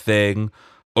same thing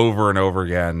over and over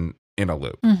again in a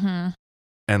loop. Mm-hmm.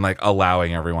 And like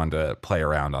allowing everyone to play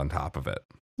around on top of it.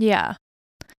 Yeah.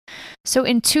 So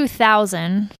in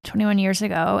 2000, 21 years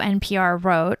ago, NPR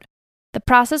wrote, "The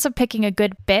process of picking a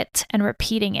good bit and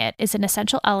repeating it is an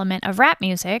essential element of rap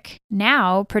music.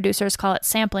 Now, producers call it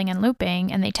sampling and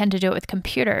looping, and they tend to do it with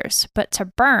computers. But to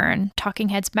Byrne, Talking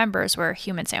Heads members were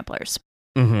human samplers."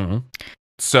 Mm-hmm.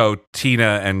 So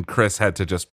Tina and Chris had to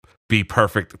just be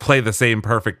perfect, play the same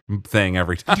perfect thing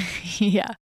every time.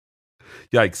 Yeah.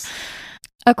 Yikes.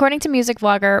 According to music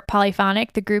vlogger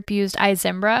Polyphonic, the group used I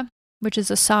Zimbra, which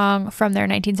is a song from their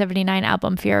 1979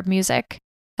 album Fear of Music,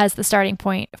 as the starting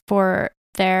point for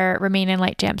their Remain in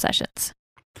Light jam sessions.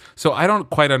 So I don't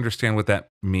quite understand what that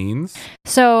means.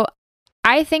 So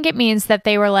I think it means that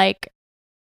they were like,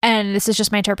 and this is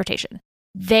just my interpretation,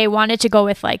 they wanted to go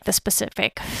with like the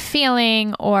specific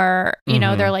feeling, or,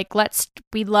 they're like,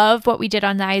 we love what we did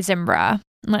on the I Zimbra.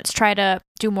 Let's try to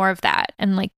do more of that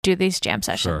and like do these jam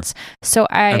sessions. Sure.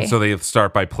 So so they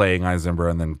start by playing I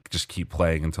Zimbra and then just keep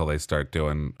playing until they start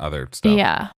doing other stuff.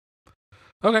 Yeah.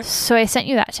 Okay. So I sent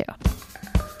you that too.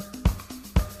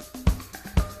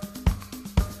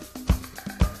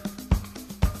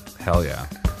 Hell yeah.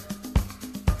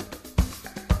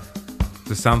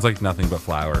 This sounds like nothing but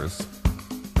flowers.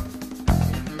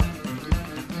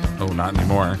 Oh, not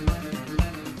anymore.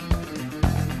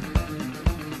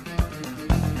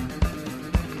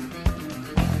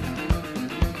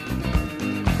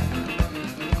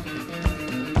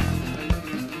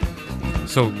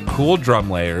 So cool drum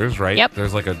layers, right? Yep.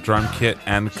 There's like a drum kit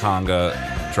and conga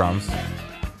drums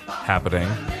happening.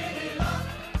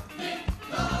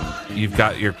 You've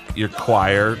got your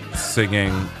choir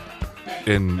singing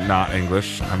in not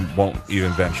English. I won't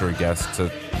even venture a guess to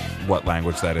what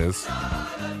language that is.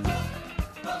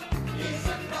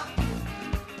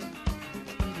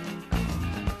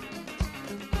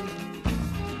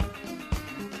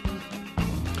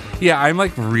 Yeah, I'm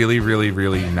like really, really,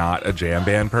 really not a jam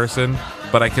band person,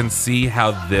 but I can see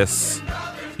how this,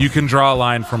 you can draw a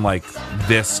line from like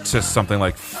this to something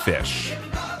like Fish.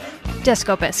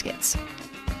 Disco Biscuits.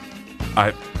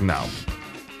 No.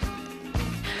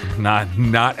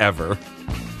 Not ever.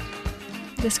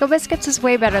 Disco Biscuits is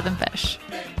way better than Fish.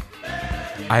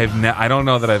 I don't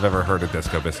know that I've ever heard a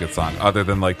Disco Biscuit song other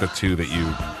than like the two that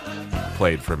you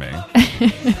played for me.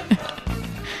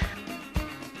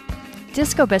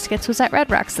 Disco Biscuits was at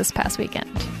Red Rocks this past weekend.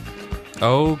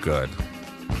 Oh, good.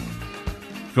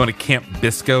 You want to Camp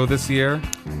Bisco this year?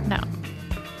 No.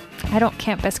 I don't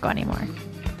Camp Bisco anymore.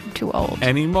 I'm too old.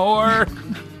 Anymore?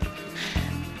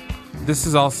 This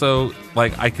is also,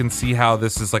 like, I can see how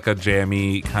this is like a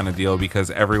jammy kind of deal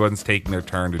because everyone's taking their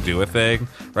turn to do a thing,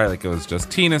 right? Like, it was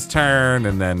just Tina's turn,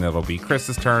 and then it'll be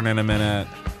Chris's turn in a minute.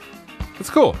 It's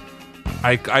cool.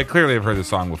 I clearly have heard the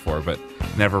song before, but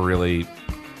never really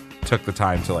took the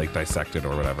time to like dissect it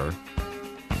or whatever.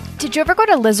 Did you ever go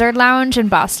to Lizard Lounge in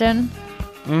Boston?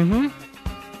 Mm-hmm.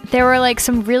 There were like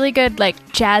some really good like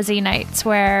jazzy nights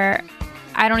where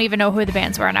I don't even know who the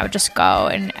bands were, and I would just go,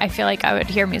 and I feel like I would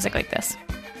hear music like this.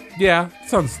 Yeah,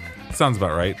 sounds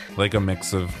about right. Like a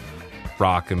mix of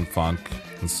rock and funk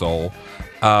and soul.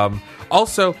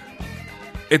 Also,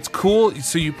 it's cool.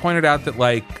 So you pointed out that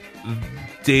like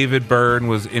David Byrne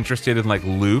was interested in like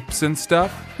loops and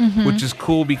stuff, which is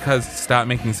cool because Stop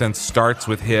Making Sense starts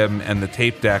with him and the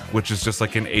tape deck, which is just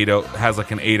like has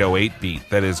like an 808 beat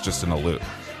that is just in a loop,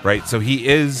 right? So he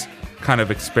is kind of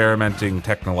experimenting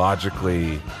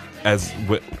technologically as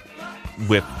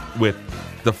with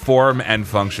the form and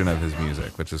function of his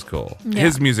music, which is cool. Yeah.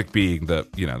 His music being the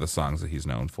songs that he's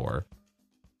known for.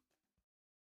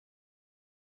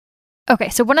 Okay,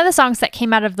 so one of the songs that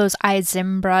came out of those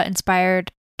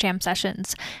iZimbra-inspired jam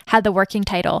sessions had the working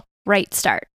title, Right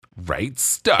Start. Right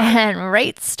Start. And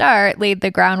Right Start laid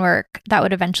the groundwork that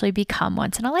would eventually become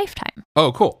Once in a Lifetime.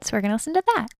 Oh, cool. So we're going to listen to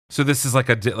that. So this is like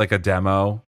a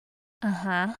demo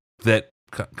Uh-huh. that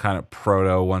kind of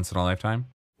proto Once in a Lifetime?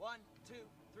 1, 2,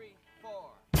 3,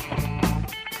 4.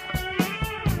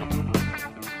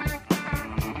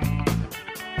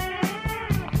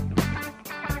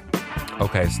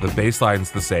 Okay, so the bass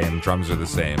line's the same, drums are the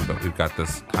same, but we've got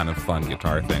this kind of fun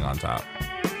guitar thing on top.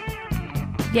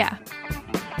 Yeah.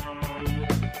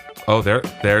 Oh,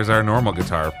 there's our normal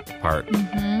guitar part.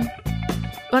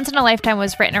 Once in a Lifetime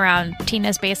was written around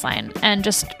Tina's bass line. And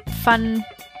just fun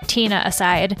Tina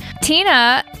aside,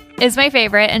 Tina is my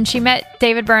favorite, and she met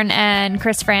David Byrne and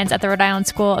Chris Franz at the Rhode Island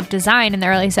School of Design in the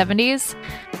early 70s,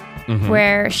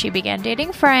 where she began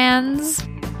dating Franz.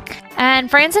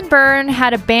 And Franz and Byrne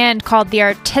had a band called The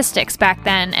Artistics back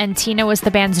then, and Tina was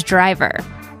the band's driver.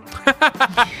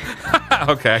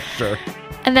 Okay, sure.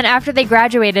 And then after they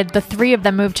graduated, the three of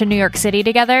them moved to New York City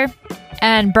together,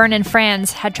 and Byrne and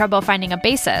Franz had trouble finding a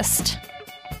bassist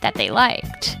that they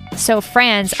liked. So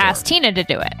Franz asked Tina to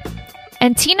do it.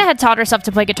 And Tina had taught herself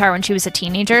to play guitar when she was a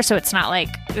teenager, so it's not like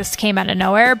this came out of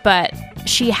nowhere, but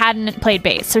she hadn't played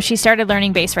bass, so she started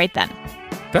learning bass right then.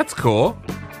 That's cool.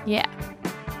 Yeah.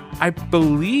 I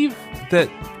believe that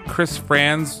Chris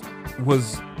Franz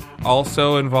was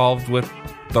also involved with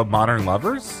the Modern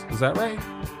Lovers. Is that right?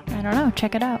 I don't know.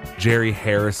 Check it out. Jerry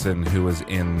Harrison, who was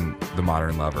in the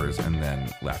Modern Lovers and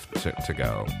then left to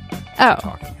go. Oh,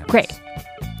 Talking Heads. great.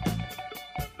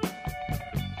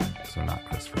 So not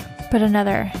Chris Franz. But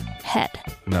another head.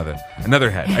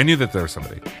 Another head. I knew that there was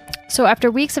somebody. So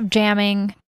after weeks of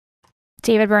jamming,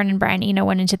 David Byrne and Brian Eno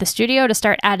went into the studio to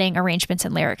start adding arrangements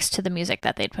and lyrics to the music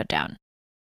that they'd put down.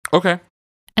 Okay.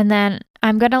 And then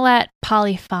I'm going to let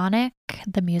Polyphonic,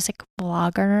 the music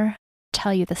blogger,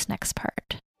 tell you this next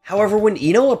part. However, when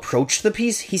Eno approached the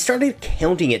piece, he started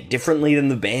counting it differently than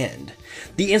the band.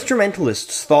 The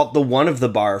instrumentalists thought the one of the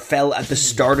bar fell at the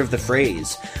start of the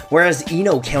phrase, whereas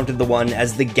Eno counted the one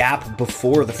as the gap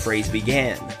before the phrase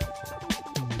began.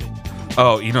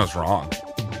 Oh, Eno's wrong.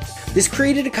 This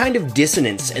created a kind of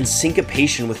dissonance and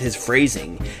syncopation with his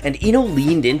phrasing, and Eno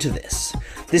leaned into this.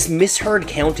 This misheard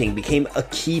counting became a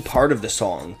key part of the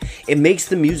song. It makes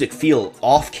the music feel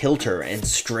off-kilter and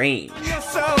strange.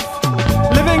 Yourself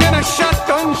living in a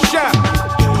shotgun shack,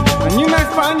 and you may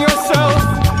find yourself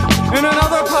in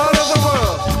another part of the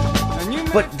world. And you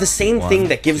may But the same thing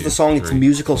that gives the song its 3,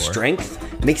 musical 4.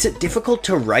 strength makes it difficult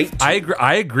to write to.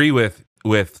 I agree with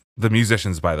the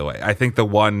musicians, by the way. I think the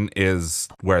one is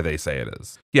where they say it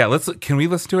is. Yeah, can we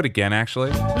listen to it again,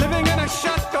 actually? living in a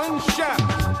shotgun shack,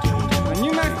 and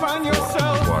you may find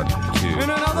yourself 1, 2, in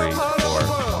another 3, part of the 4.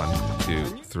 world.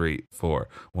 1, 2, 3, 4.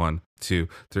 1, 2,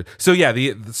 3. So yeah,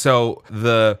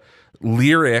 the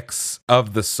lyrics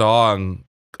of the song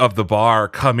of the bar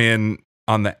come in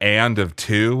on the and of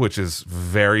 2, which is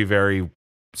very, very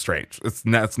strange. It's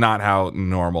not how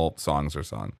normal songs are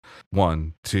sung.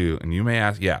 1, 2, and you may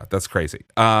ask, yeah, that's crazy.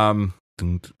 Yeah.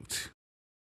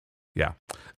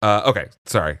 Okay,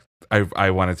 sorry.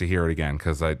 I wanted to hear it again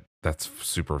because that's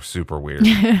super, super weird.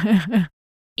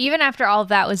 Even after all of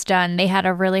that was done, they had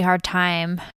a really hard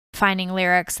time finding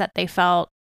lyrics that they felt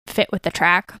fit with the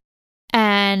track.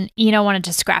 And Eno wanted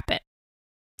to scrap it.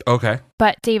 Okay.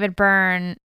 But David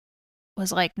Byrne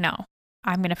was like, no,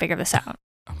 I'm going to figure this out.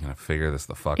 I'm going to figure this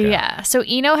the fuck out. Yeah. So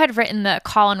Eno had written the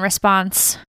call and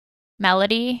response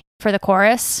melody for the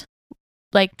chorus.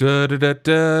 Like, Da, da, da,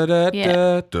 da, da, Yeah.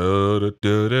 da, da, da,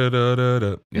 da, da, da,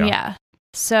 da. yeah.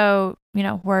 So,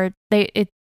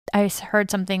 I heard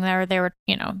something there. They were,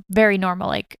 very normal.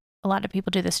 Like a lot of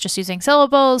people do this just using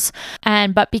syllables.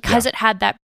 But because it had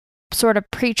that sort of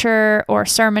preacher or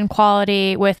sermon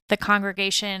quality with the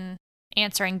congregation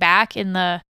answering back in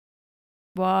the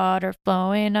water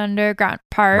flowing underground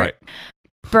part. Right.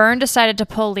 Byrne decided to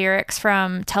pull lyrics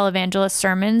from televangelist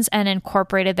sermons and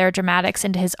incorporated their dramatics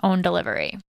into his own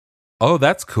delivery. Oh,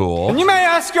 that's cool. And you may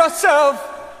ask yourself,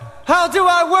 how do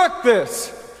I work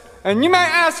this? And you may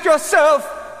ask yourself,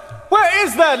 where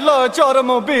is that large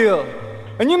automobile?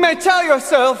 And you may tell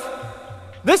yourself,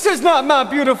 this is not my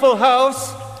beautiful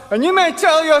house. And you may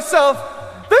tell yourself,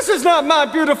 this is not my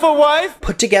beautiful wife.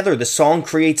 Put together, the song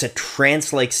creates a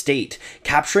trance-like state,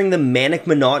 capturing the manic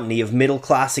monotony of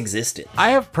middle-class existence.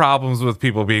 I have problems with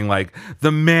people being like,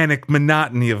 the manic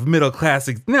monotony of middle class.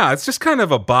 No, it's just kind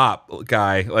of a bop,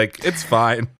 guy. Like, it's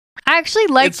fine. I actually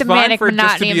like It's the fine manic for it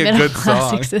just to monotony of be a middle good class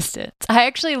song. existence. I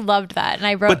actually loved that, and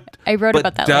I wrote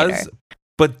about that later.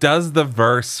 But does the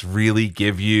verse really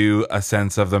give you a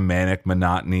sense of the manic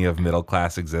monotony of middle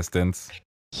class existence?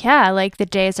 Yeah, like the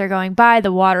days are going by,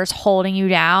 the water's holding you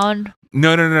down.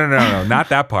 No, not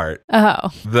that part. Oh,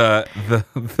 The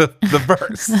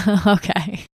verse.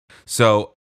 okay.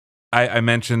 So I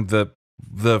mentioned the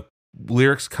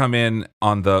lyrics come in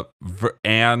on the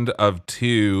and of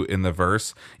 2 in the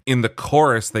verse. In the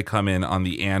chorus, they come in on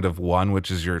the and of 1, which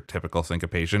is your typical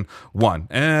syncopation. 1,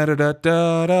 da da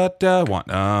da da da, 1,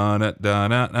 da da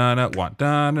da da, 1,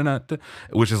 da da da,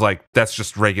 which is like, that's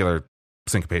just regular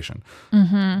syncopation.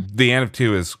 Mm-hmm. The and of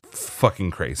 2 is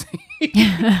fucking crazy.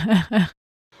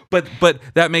 But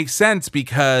that makes sense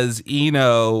because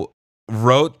Eno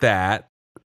wrote that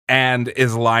and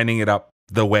is lining it up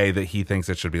the way that he thinks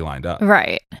it should be lined up.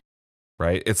 Right.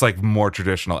 Right? It's like more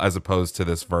traditional as opposed to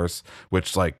this verse,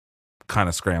 which like kind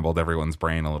of scrambled everyone's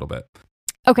brain a little bit.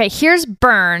 Okay, here's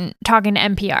Byrne talking to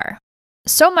NPR.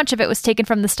 So much of it was taken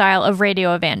from the style of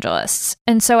radio evangelists,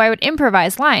 and so I would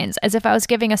improvise lines as if I was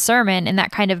giving a sermon in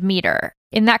that kind of meter,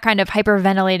 in that kind of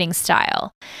hyperventilating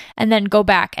style, and then go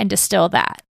back and distill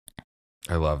that.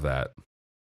 I love that.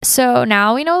 So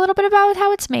now we know a little bit about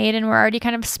how it's made, and we're already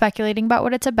kind of speculating about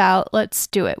what it's about. Let's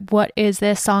do it. What is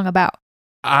this song about?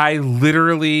 I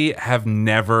literally have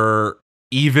never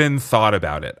even thought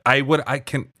about it.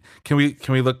 Can we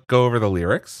go over the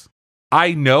lyrics?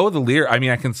 I know the lyric. I mean,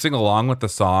 I can sing along with the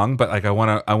song, but like I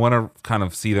want to kind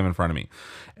of see them in front of me.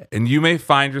 And you may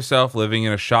find yourself living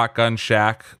in a shotgun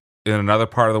shack in another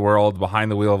part of the world behind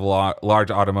the wheel of a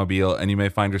large automobile, and you may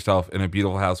find yourself in a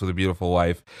beautiful house with a beautiful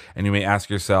wife, and you may ask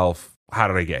yourself, how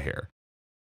did I get here?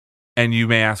 And you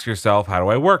may ask yourself, how do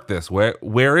I work this?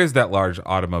 Where is that large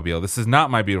automobile? This is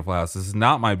not my beautiful house. This is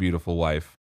not my beautiful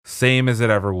wife. Same as it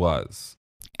ever was.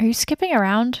 Are you skipping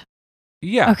around?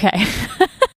 Yeah. Okay.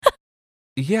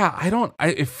 Yeah,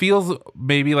 it feels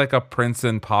maybe like a Prince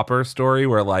and Pauper story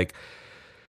where like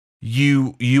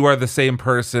you are the same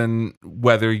person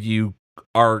whether you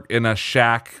are in a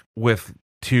shack with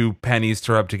 2 pennies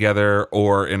to rub together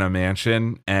or in a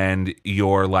mansion, and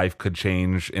your life could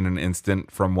change in an instant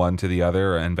from one to the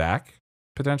other and back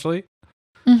potentially.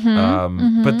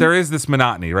 Mm-hmm. But there is this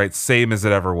monotony, right? Same as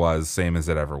it ever was, same as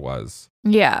it ever was.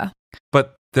 Yeah.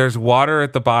 But there's water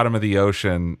at the bottom of the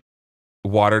ocean,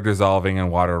 water dissolving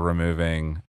and water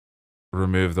removing.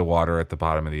 Remove the water at the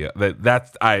bottom of the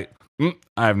I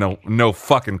have no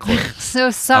fucking clue.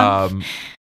 So some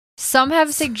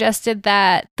have suggested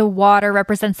that the water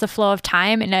represents the flow of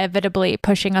time, inevitably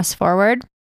pushing us forward.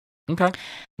 Okay.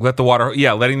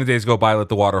 Letting the days go by, let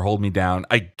the water hold me down.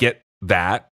 I get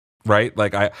that, right?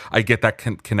 Like I get that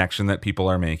connection that people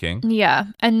are making. Yeah.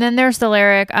 And then there's the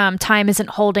lyric, time isn't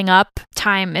holding up,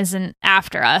 time isn't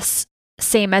after us,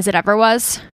 same as it ever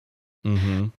was.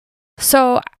 Mm-hmm.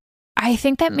 So I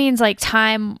think that means like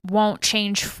time won't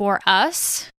change for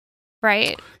us,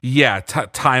 right? Yeah,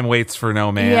 time waits for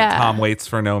no man. Yeah. Tom waits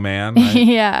for no man. Right?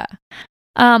 Yeah.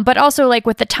 But also like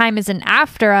with the time isn't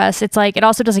after us, it's like it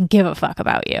also doesn't give a fuck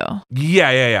about you.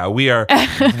 Yeah. We are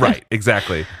right,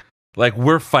 exactly. Like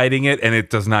we're fighting it, and it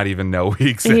does not even know we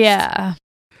exist. Yeah.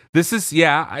 This is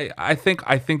I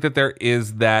think that there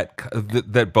is that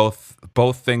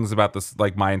both things about this,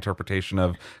 like my interpretation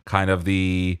of kind of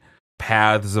the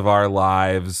paths of our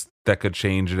lives that could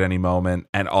change at any moment,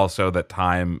 and also that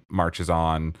time marches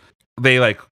on. They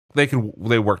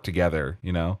work together,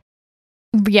 you know?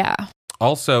 Yeah.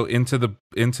 Also, into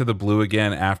the blue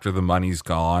again after the money's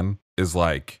gone is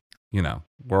like, you know,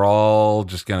 we're all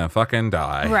just gonna fucking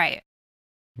die. Right.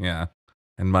 Yeah.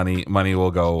 And money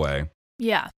will go away.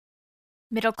 Yeah.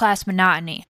 Middle class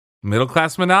monotony. Middle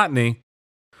class monotony.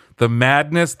 The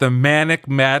manic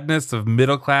madness of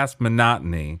middle class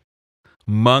monotony.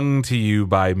 Mung to you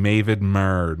by Mavid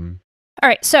Mern. All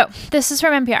right, so this is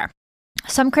from NPR.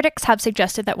 Some critics have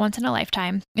suggested that Once in a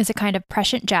Lifetime is a kind of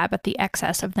prescient jab at the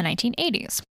excess of the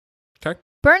 1980s. Okay.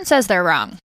 Byrne says they're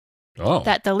wrong. Oh,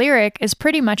 that the lyric is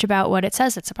pretty much about what it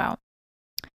says it's about.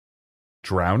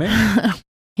 drowning?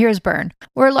 Here's Byrne.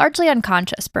 We're largely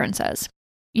unconscious, Byrne says.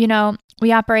 You know,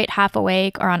 we operate half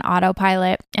awake or on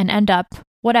autopilot and end up,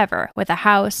 whatever, with a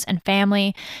house and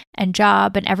family and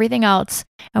job and everything else,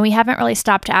 and we haven't really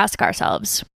stopped to ask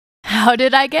ourselves, how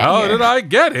did I get How here? did I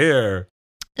get here?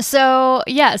 So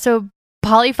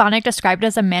Polyphonic described it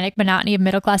as a manic monotony of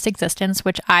middle-class existence,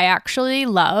 which I actually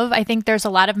love. I think there's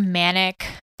a lot of manic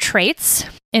traits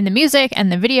in the music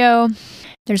and the video.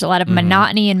 There's a lot of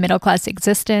monotony in middle-class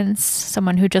existence,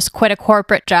 someone who just quit a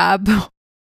corporate job.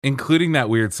 Including that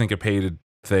weird syncopated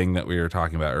thing that we were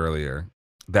talking about earlier.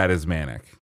 That is manic.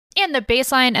 And the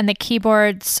bass line and the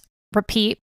keyboards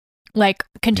repeat, like,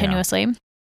 continuously.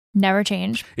 Never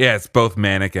change. Yeah, it's both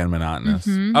manic and monotonous.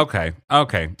 Mhm.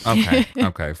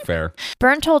 Okay, fair.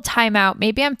 Byrne told Time Out,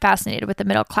 maybe I'm fascinated with the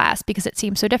middle class because it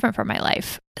seems so different from my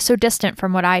life, so distant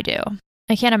from what I do.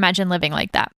 I can't imagine living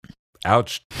like that.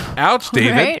 Ouch,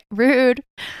 David. Right? Rude.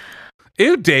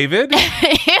 Ew, David.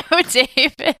 Ew,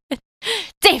 David.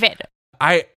 David.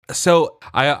 I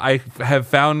have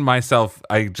found myself,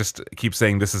 I just keep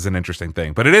saying this is an interesting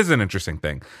thing, but it is an interesting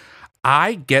thing.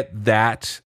 I get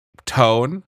that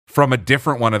tone from a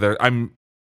different one of their,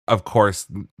 of course,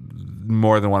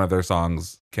 more than one of their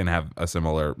songs can have a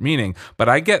similar meaning, but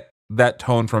I get that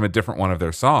tone from a different one of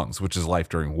their songs, which is Life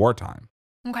During Wartime.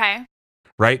 Okay.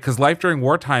 Right? Because Life During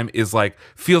Wartime is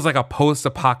feels like a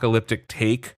post-apocalyptic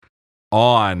take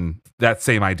on that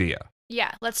same idea.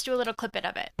 Yeah, let's do a little clip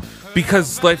of it.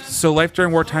 Because Life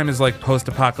During Wartime is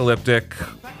post-apocalyptic.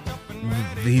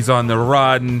 He's on the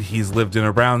run. He's lived in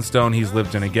a brownstone. He's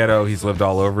lived in a ghetto. He's lived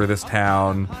all over this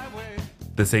town.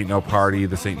 This ain't no party.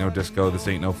 This ain't no disco. This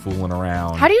ain't no fooling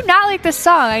around. How do you not like this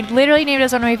song? I literally named it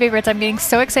as one of my favorites. I'm getting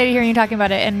so excited hearing you talking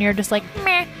about it, and you're just like,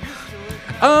 meh.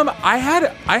 I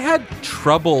had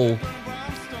trouble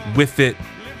with it.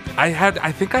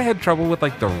 I think I had trouble with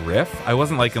the riff. I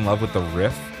wasn't in love with the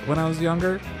riff when I was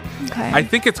younger. Okay. I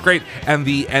think it's great, and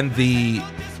the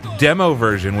demo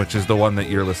version, which is the one that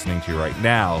you're listening to right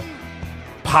now,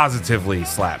 positively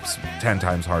slaps 10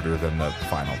 times harder than the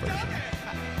final version.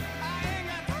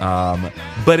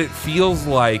 But it feels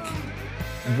like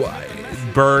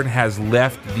Byrne has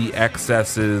left the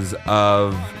excesses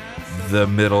of the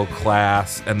middle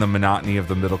class and the monotony of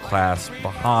the middle class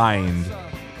behind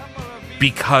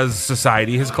because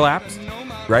society has collapsed,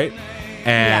 right?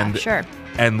 And yeah, sure.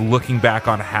 And looking back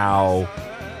on how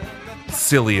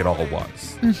silly it all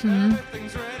was. Mm-hmm.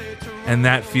 And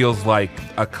that feels like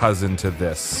a cousin to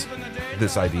this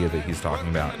idea that he's talking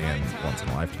about in Once in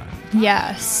a Lifetime.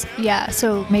 Yes. Yeah.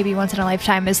 So maybe Once in a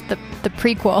Lifetime is the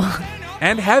prequel.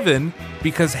 And heaven,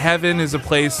 because heaven is a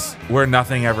place where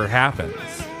nothing ever happens.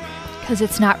 Because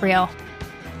it's not real.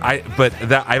 I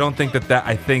think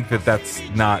that that's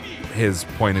not his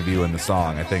point of view in the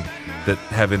song. I think that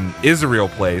heaven is a real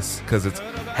place because it's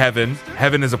heaven.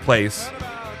 Heaven is a place,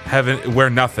 heaven where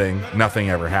nothing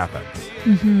ever happens.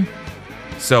 Mm-hmm.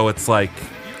 So it's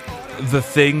the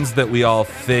things that we all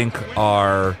think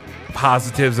are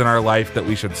positives in our life that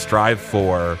we should strive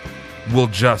for will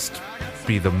just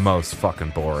be the most fucking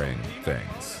boring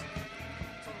things.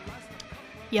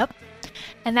 Yep.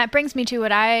 And that brings me to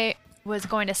what I was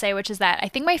going to say, which is that I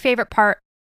think my favorite part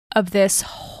of this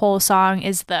whole song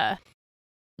is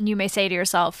you may say to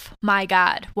yourself, my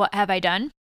God, what have I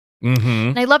done? Mm-hmm.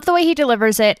 And I love the way he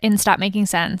delivers it in Stop Making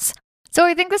Sense. So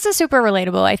I think this is super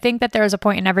relatable. I think that there's a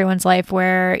point in everyone's life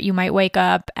where you might wake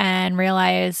up and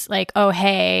realize oh,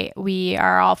 hey, we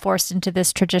are all forced into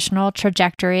this traditional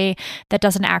trajectory that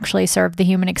doesn't actually serve the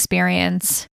human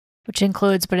experience, which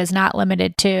includes but is not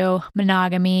limited to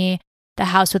monogamy, the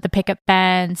house with the picket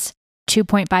fence,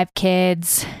 2.5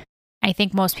 kids. I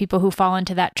think most people who fall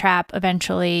into that trap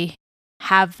eventually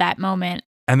have that moment.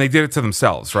 And they did it to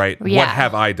themselves, right? Yeah. What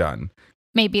have I done?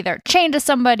 Maybe they're chained to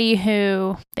somebody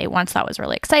who they once thought was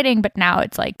really exciting, but now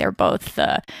it's they're both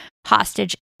the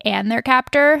hostage and their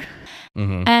captor.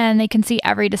 Mm-hmm. And they can see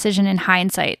every decision in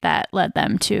hindsight that led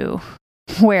them to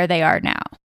where they are now,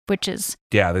 which is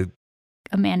a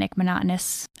manic,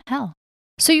 monotonous hell.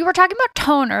 So you were talking about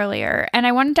tone earlier, and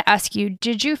I wanted to ask you,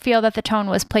 did you feel that the tone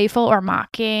was playful or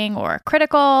mocking or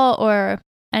critical or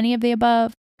any of the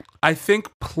above? I think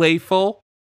playful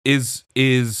is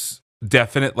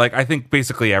definite. I think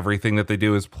basically everything that they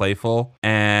do is playful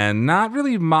and not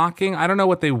really mocking. I don't know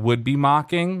what they would be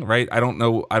mocking, right? I don't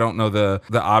know the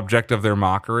object of their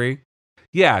mockery.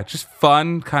 Yeah, just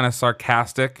fun, kind of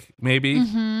sarcastic, maybe.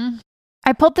 Mm-hmm.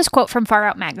 I pulled this quote from Far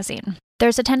Out magazine.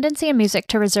 There's a tendency in music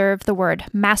to reserve the word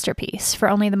masterpiece for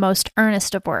only the most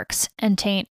earnest of works and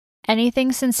taint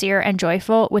anything sincere and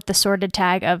joyful with the sordid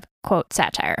tag of quote,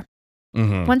 satire.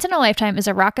 Mhm. Once in a Lifetime is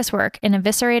a raucous work in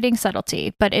eviscerating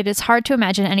subtlety, but it is hard to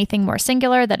imagine anything more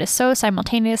singular that is so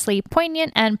simultaneously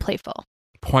poignant and playful.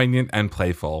 Poignant and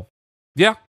playful.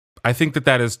 Yeah, I think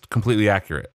that is completely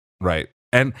accurate, right?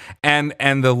 And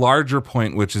the larger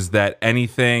point, which is that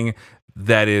anything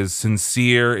that is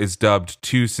sincere is dubbed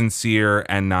too sincere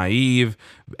and naive,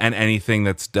 and anything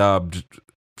that's dubbed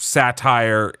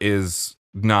satire is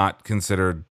not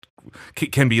considered,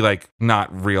 can be like not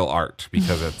real art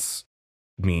because it's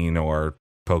mean or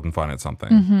poking fun at something.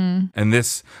 Mm-hmm. And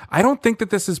this, I don't think that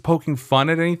this is poking fun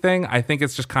at anything. I think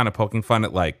it's just kind of poking fun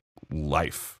at like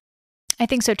life. I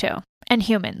think so too. And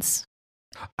humans.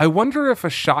 I wonder if a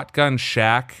shotgun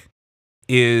shack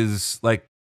is like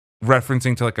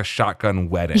referencing to like a shotgun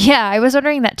wedding. Yeah, I was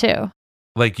wondering that too.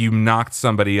 Like you knocked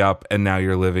somebody up and now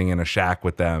you're living in a shack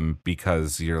with them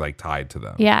because you're like tied to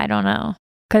them. Yeah, I don't know.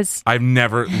 Because I've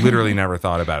literally never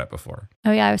thought about it before.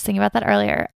 oh yeah, I was thinking about that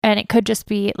earlier. And it could just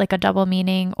be like a double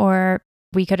meaning, or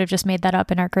we could have just made that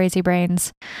up in our crazy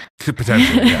brains.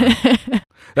 Potentially, yeah.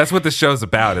 That's what the show's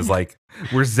about, is like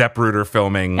we're Zapruder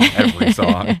filming every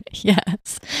song.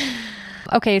 Yes.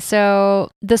 Okay, so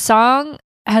the song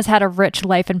has had a rich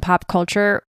life in pop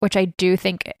culture, which I do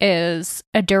think is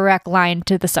a direct line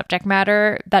to the subject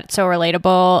matter that's so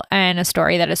relatable, and a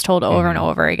story that is told over and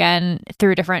over again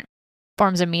through different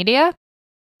forms of media.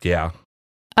 Yeah.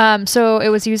 So it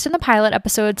was used in the pilot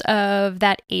episodes of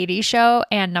that 80s show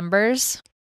and Numbers.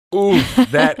 Ooh,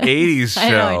 that 80s show. I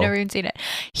know, I've never even seen it.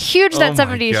 Huge Oh that my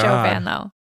 70s show God. fan,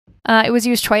 though. It was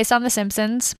used twice on The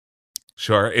Simpsons.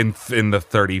 Sure, in the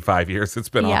 35 years it's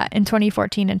been Yeah, on. in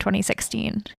 2014 and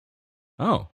 2016.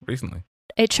 Oh, recently.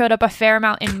 It showed up a fair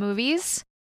amount in movies.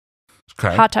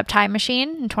 Okay. Hot Tub Time Machine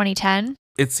in 2010.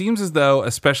 It seems as though,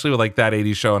 especially with like that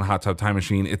 80s show and Hot Tub Time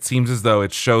Machine, it seems as though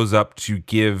it shows up to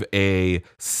give a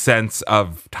sense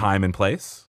of time and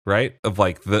place, right? Of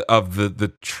like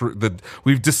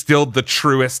we've distilled the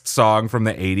truest song from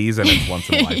the 80s and it's once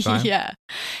in a lifetime. Yeah.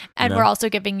 And know? we're also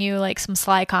giving you like some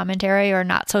sly commentary, or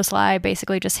not so sly,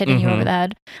 basically just hitting you over the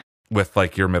head. With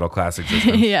like your middle class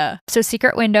existence. Yeah. So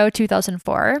Secret Window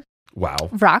 2004. Wow.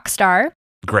 Rockstar.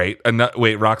 Great.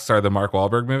 Wait, Rockstar, the Mark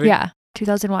Wahlberg movie? Yeah.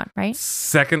 2001, right?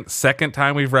 Second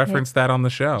time we've referenced that on the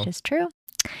show. Which is true.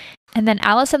 And then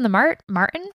Alice and the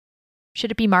Martin?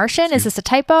 Should it be Martian? Is this a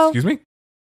typo? Excuse me?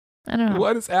 I don't know.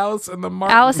 What is Alice and the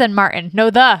Martin? Alice and Martin. No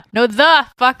the,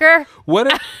 fucker. What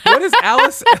is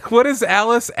Alice? What is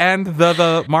Alice and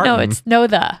the Martin? No, it's no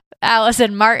the. Alice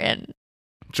and Martin.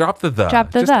 Drop the.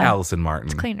 Drop the Just the. Alice and Martin.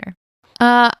 It's cleaner.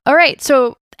 All right.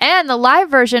 So, and the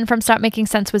live version from Stop Making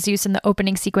Sense was used in the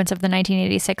opening sequence of the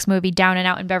 1986 movie Down and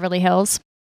Out in Beverly Hills,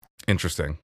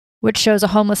 Interesting. which shows a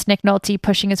homeless Nick Nolte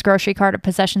pushing his grocery cart of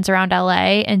possessions around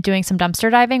LA and doing some dumpster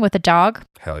diving with a dog.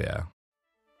 Hell yeah.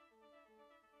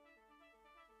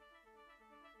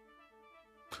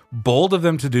 Bold of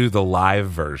them to do the live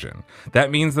version. That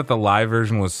means that the live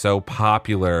version was so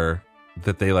popular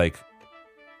that they like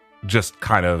just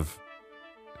kind of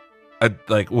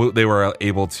they were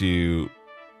able to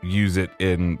use it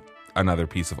in another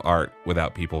piece of art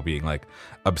without people being like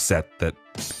upset that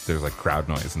there's like crowd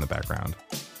noise in the background.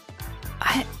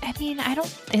 I mean,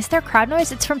 is there crowd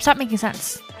noise? It's from Stop Making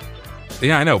Sense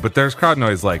Yeah, I know, but there's crowd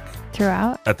noise like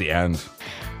throughout. at the end.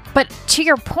 But to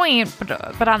your point,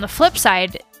 but on the flip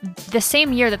side, the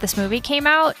same year that this movie came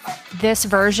out, this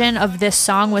version of this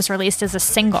song was released as a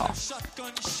single,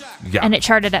 Yeah. and it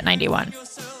charted at 91.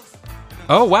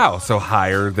 Oh wow, so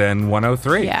higher than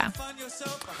 103. Yeah.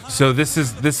 So this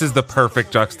is the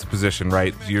perfect juxtaposition,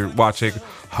 right? You're watching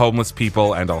homeless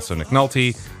people and also Nick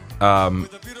Nolte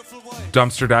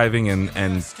dumpster diving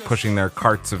and pushing their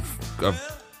carts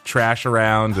of trash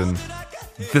around, and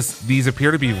these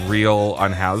appear to be real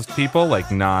unhoused people, like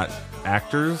not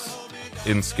actors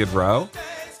in Skid Row,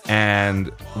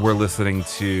 and we're listening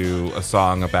to a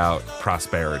song about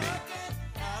prosperity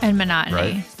And monotony.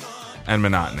 Right. and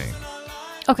monotony.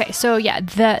 Okay, so yeah,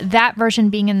 that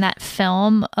version being in that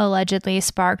film allegedly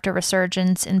sparked a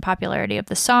resurgence in popularity of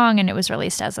the song, and it was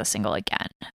released as a single again.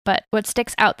 But what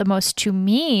sticks out the most to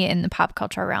me in the pop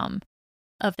culture realm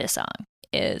of this song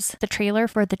is the trailer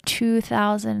for the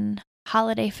 2000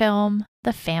 holiday film,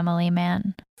 The Family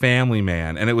Man. Family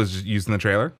Man, and it was used in the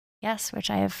trailer? Yes, which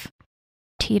I have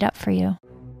teed up for you.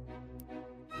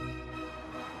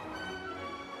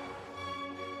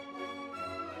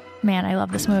 Man, I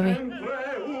love this movie.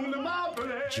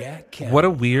 What a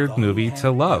weird movie to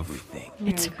love.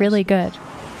 It's really good.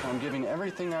 I'm giving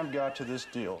everything I've got to this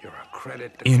deal. You're a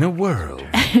credit to In a world.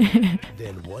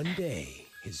 Then one day,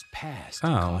 his past Oh,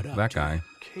 caught up that to guy. him.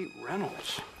 Kate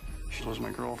Reynolds. She was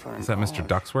my girlfriend. Is that Mr.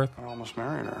 Ducksworth? I almost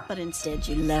married her. But instead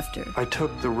you left her. I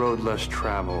took the road less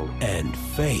traveled. And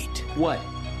fate What?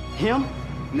 Him?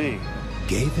 Me.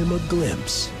 gave him a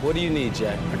glimpse What do you need,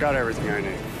 Jack? I got everything I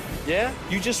need. Yeah?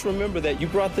 You just remember that you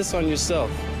brought this on yourself.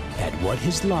 at what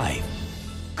his life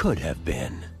could have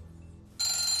been.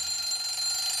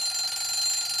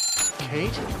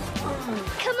 Kate?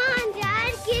 Come on,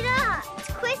 Dad, get up. It's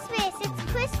Christmas.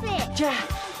 It's Christmas.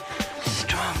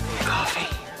 Strong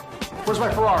coffee. Where's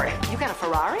my Ferrari? You got a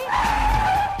Ferrari?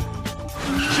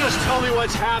 Just tell me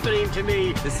what's happening to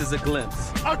me. This is a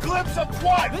glimpse. A glimpse of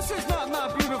what? This is not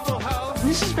my beautiful house.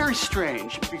 This is very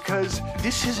strange because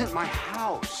this isn't my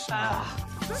house.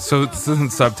 So this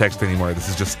isn't subtext anymore. This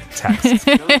is just text.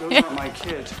 Those aren't my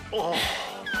kids. Oh,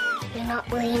 You're not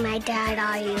really my dad,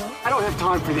 are you? I don't have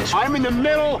time for this. I'm in the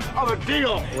middle of a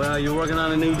deal. Well, you're working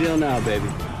on a new deal now, baby.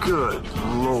 Good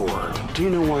Lord. Do you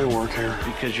know why I work here?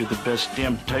 Because you're the best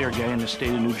damn tire guy in the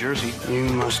state of New Jersey. You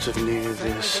must have needed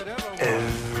this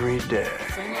every day.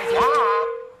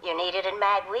 You need it in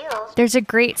Mag Wheels. There's a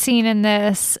great scene in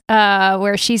this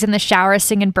where she's in the shower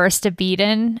singing Burst of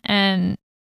Beaton and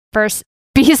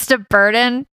Beast of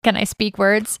Burden. Can I speak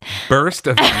words? Burst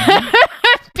of.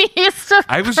 Beast of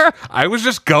I was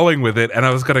just going with it, and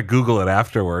I was gonna Google it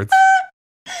afterwards.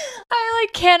 I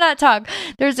cannot talk.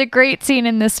 There's a great scene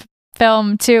in this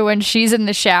film too when she's in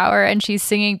the shower and she's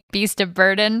singing Beast of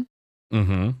Burden.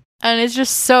 Mm-hmm. And it's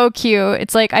just so cute.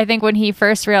 It's like, I think when he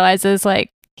first realizes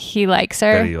he likes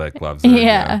her. That he loves her.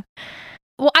 Yeah.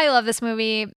 Well, I love this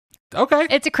movie. Okay.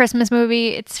 It's a Christmas movie.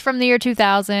 It's from the year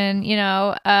 2000,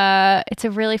 it's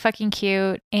a really fucking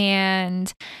cute.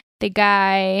 And the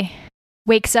guy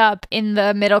wakes up in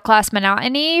the middle class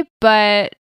monotony,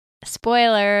 but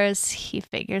spoilers, he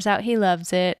figures out he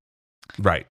loves it.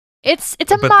 Right. It's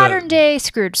a modern day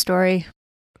Scrooge story.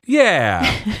 Yeah.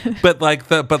 but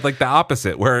the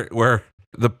opposite, where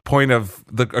the point of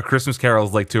A Christmas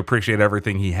Carol is to appreciate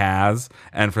everything he has,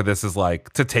 and for this is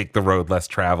to take the road less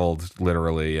traveled,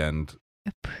 literally, and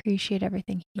Appreciate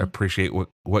everything. appreciate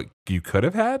what you could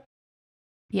have had.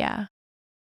 Yeah.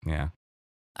 Yeah.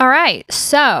 All right.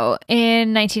 So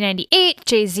in 1998,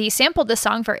 Jay-Z sampled this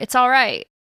song for It's All Right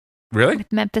Really?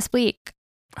 with Memphis Bleak.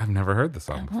 I've never heard the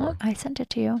song before. I sent it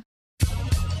to you.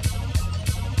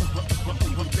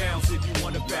 Bounce if you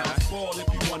wanna bounce, ball if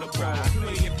you wanna ball,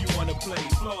 play if you wanna play,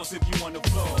 floss if you wanna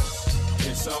floss.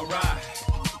 It's alright,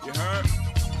 you heard?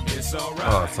 It's alright.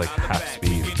 Oh, it's like half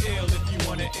speed. Get ill if you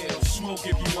wanna ill, smoke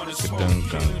if you wanna smoke, Dun,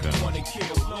 kill dun, if dun. you wanna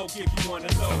kill, low if you wanna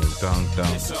low. Dun,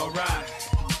 dun, It's alright.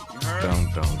 You heard? dun,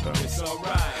 dun, dun. It's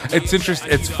alright. It's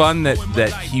interesting. It's fun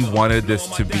that he wanted this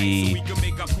to be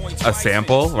a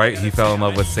sample, right? He fell in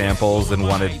love with samples and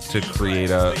wanted to create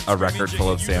a record full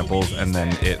of samples, and then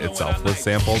it itself was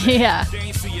sampled. Yeah.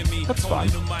 That's fun.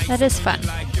 That is fun.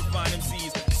 I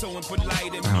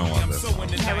don't love this song.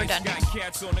 Okay, we're done.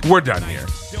 We're done here.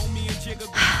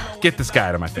 Get this guy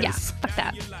out of my Yeah, face. fuck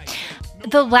that.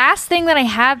 The last thing that I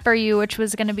had for you, which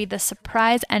was going to be the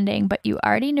surprise ending, but you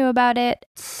already knew about it,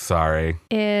 Sorry.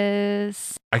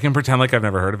 is... I can pretend like I've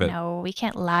never heard of it. No, we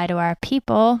can't lie to our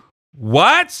people.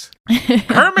 What?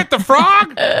 Kermit the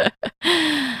Frog?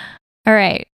 All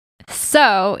right.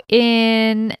 So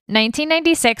in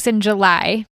 1996, in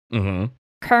July, Mm-hmm.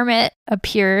 Kermit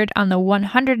appeared on the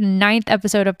 109th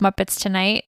episode of Muppets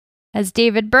Tonight as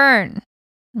David Byrne.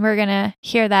 We're going to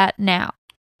hear that now.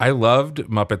 I loved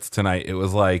Muppets Tonight. It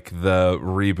was like the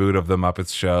reboot of the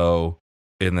Muppets show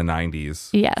in the 90s.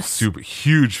 Yes. Super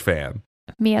huge fan.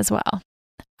 Me as well.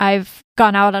 I've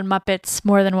gone out on Muppets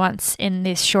more than once in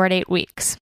these short 8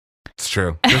 weeks. It's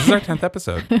true. This is our 10th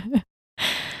episode.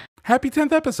 Happy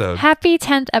 10th episode. Happy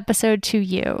 10th episode to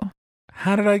you.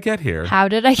 How did I get here? How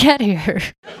did I get here?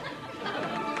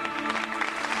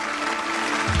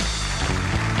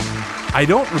 I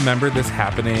don't remember this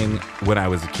happening when I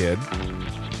was a kid.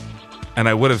 And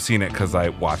I would have seen it because I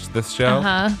watched this show.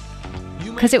 Uh-huh.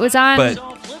 Because it was on But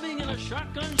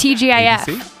TGIF.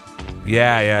 ABC?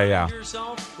 Yeah.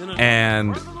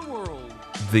 And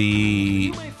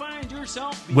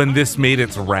when this made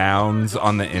its rounds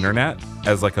on the internet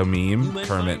as like a meme,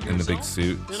 Kermit in the big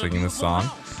suit singing this song,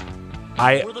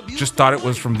 I just thought it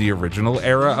was from the original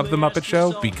era of the Muppet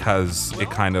Show because it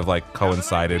kind of like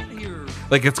coincided.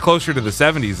 Like it's closer to the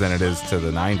 70s than it is to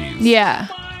the 90s. Yeah.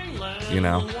 You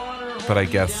know? But I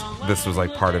guess this was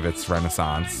like part of its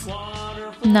renaissance.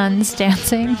 Nuns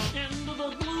dancing.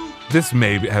 This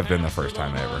may have been the first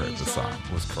time I ever heard the song,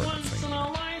 was Kermit singing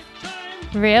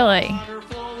it. Really?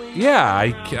 Yeah,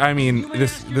 I mean,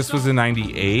 this was in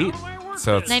 98,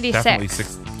 so it's 96.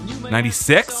 definitely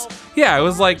 96? Yeah, it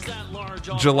was like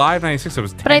July of 96. I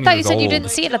was 10 But I thought you years said you old. didn't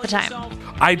see it at the time.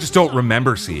 I just don't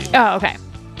remember seeing it. Oh, okay.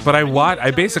 But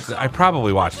I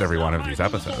probably watched every one of these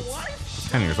episodes. I was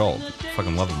 10 years old.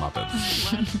 Fucking love the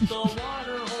Muppets.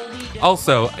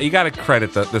 Also, you got to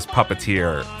credit this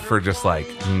puppeteer for just like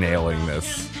nailing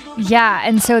this. Yeah,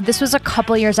 and so this was a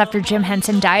couple years after Jim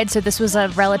Henson died, so this was a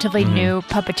relatively new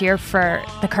puppeteer for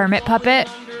the Kermit puppet.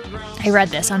 I read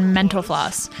this on Mental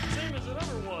Floss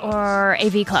or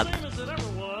AV Club.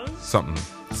 Something.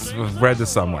 Read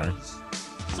this somewhere.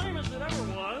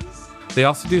 They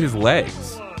also do his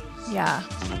legs, Yeah,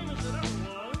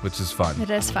 which is fun. it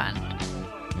is fun.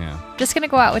 Yeah. Just going to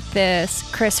go out with this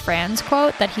Chris Franz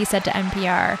quote that he said to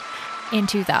NPR in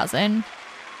 2000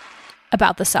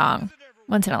 about the song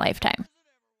Once in a Lifetime.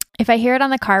 If I hear it on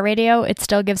the car radio, it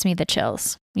still gives me the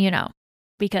chills,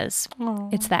 because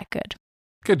it's that good.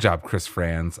 Good job, Chris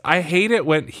Franz. I hate it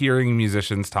when hearing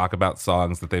musicians talk about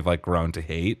songs that they've like grown to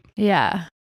hate. Yeah.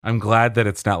 I'm glad that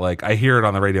it's not like I hear it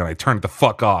on the radio and I turn it the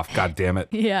fuck off. God damn it.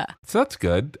 Yeah. So that's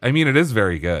good. I mean, it is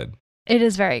very good. It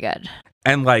is very good.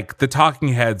 And like the Talking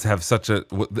Heads have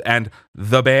and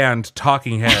the band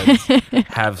Talking Heads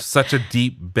have such a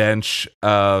deep bench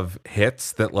of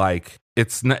hits that like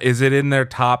is it in their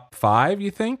top 5,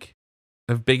 you think,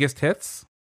 of biggest hits?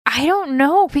 I don't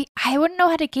know. I wouldn't know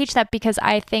how to gauge that because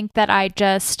I think that I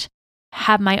just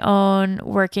have my own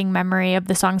working memory of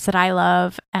the songs that I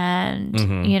love. And,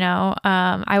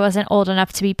 I wasn't old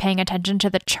enough to be paying attention to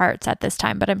the charts at this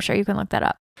time, but I'm sure you can look that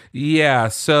up. Yeah.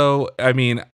 So, I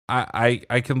mean,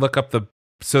 I can look up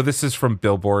so this is from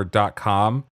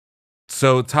Billboard.com.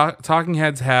 So Talking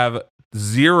Heads have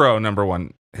 0 number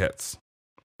 1 hits.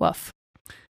 Woof.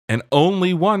 And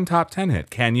only 1 top 10 hit.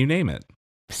 Can you name it?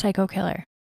 Psycho Killer.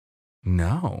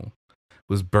 No. It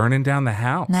was Burning Down the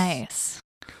House. Nice.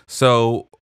 So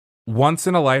Once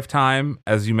in a Lifetime,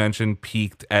 as you mentioned,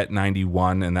 peaked at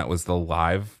 91, and that was the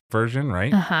live version,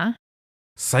 right? Uh-huh.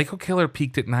 Psycho Killer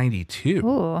peaked at 92.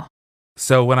 Ooh.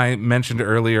 So when I mentioned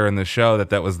earlier in the show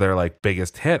that was their like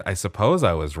biggest hit, I suppose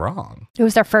I was wrong. It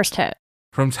was their first hit.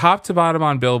 From top to bottom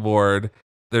on Billboard,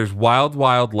 there's Wild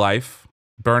Wild Life,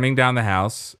 Burning Down the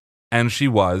House, And She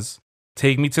Was,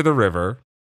 Take Me to the River,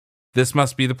 This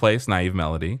Must Be the Place, Naive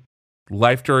Melody,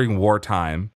 Life During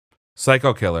Wartime,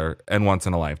 Psycho Killer, and Once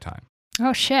in a Lifetime.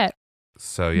 Oh, shit.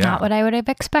 So, yeah. Not what I would have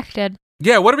expected.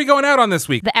 Yeah, what are we going out on this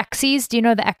week? The Exies. Do you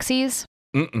know the Exies?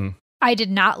 Mm-mm. I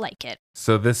did not like it.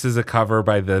 So this is a cover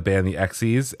by the band The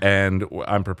Exies, and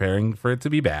I'm preparing for it to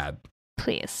be bad.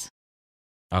 Please.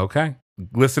 Okay.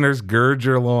 Listeners, gird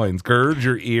your loins, gird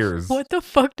your ears. What the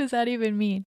fuck does that even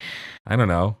mean? I don't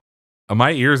know.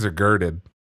 My ears are girded.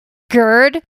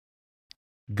 Gird?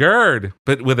 Gird,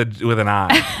 but with an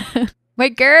I.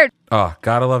 Wait, gird. Oh,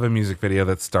 gotta love a music video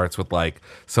that starts with like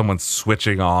someone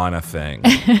switching on a thing.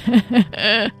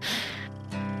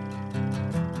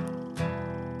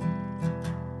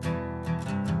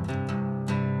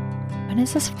 When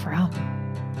is this from?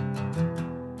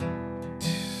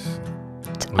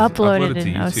 It's Was it uploaded to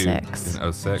in YouTube 06.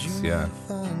 In 06, yeah.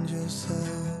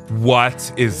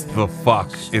 What is the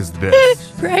fuck is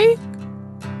this? Right?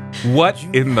 What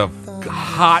in the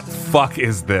hot fuck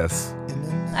is this?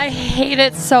 I hate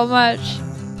it so much.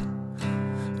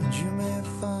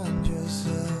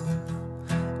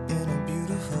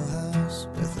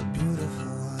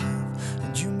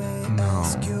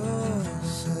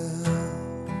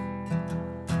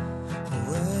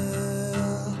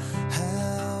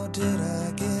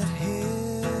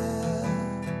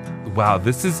 Wow,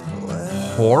 this is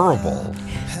horrible.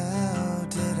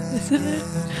 Isn't it?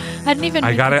 I didn't even.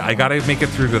 I gotta make it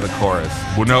through to the chorus.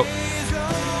 Well, no.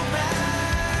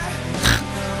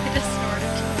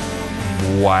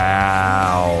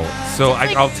 Wow. So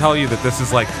I'll tell you that this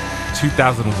is like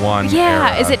 2001.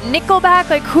 Yeah. era. Is it Nickelback?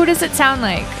 Like, who does it sound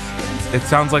like? It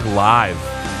sounds like live.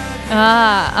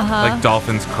 Uh-huh. Like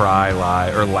Dolphins Cry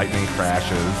live or Lightning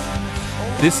Crashes.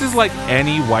 This is like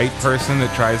any white person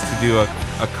that tries to do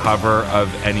a cover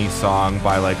of any song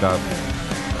by like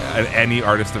any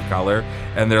artist of color,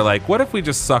 and they're like, what if we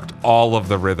just sucked all of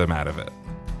the rhythm out of it?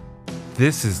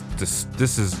 This is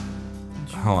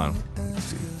hold on. 1, 2,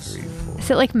 3, 4.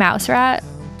 Is it like Mouse Rat?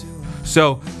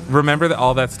 So remember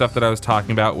all that stuff that I was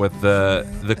talking about with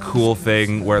the cool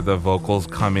thing where the vocals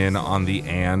come in on the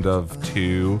and of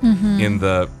 2 in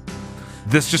the.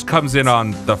 This just comes in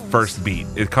on the first beat.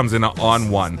 It comes in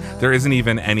on 1. There isn't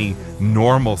even any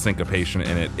normal syncopation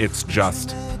in it. It's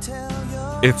just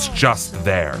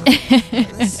there.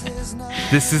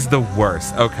 This is the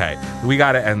worst. Okay, we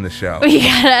got to end the show. We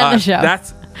got to end the show.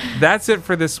 That's it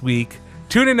for this week.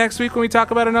 Tune in next week when we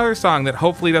talk about another song that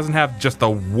hopefully doesn't have just the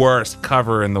worst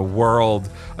cover in the world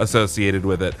associated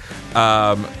with it.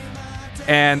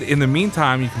 And in the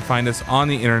meantime, you can find us on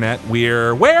the internet.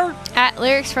 We're where? At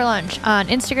Lyrics for Lunch on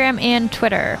Instagram and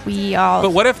Twitter.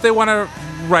 But what if they want to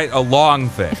write a long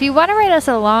thing? If you want to write us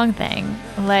a long thing,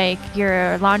 like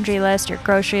your laundry list, your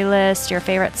grocery list, your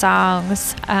favorite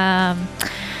songs, a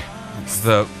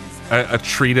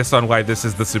treatise on why this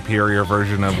is the superior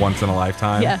version of Once in a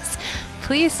Lifetime. Yes.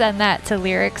 Please send that to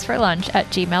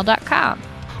lyricsforlunch@gmail.com.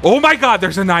 Oh my God,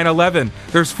 there's a 9/11.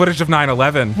 There's footage of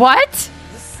 9/11. What?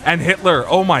 And Hitler.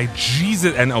 Oh my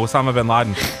Jesus. And Osama bin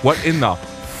Laden. What in the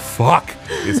fuck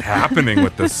is happening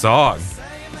with this song?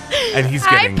 And he's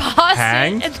getting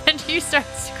hanged. And then you start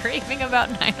screaming about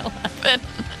 9/11.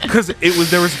 Because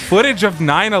there was footage of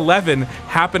 9/11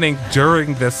 happening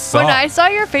during this song. When I saw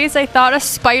your face, I thought a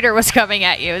spider was coming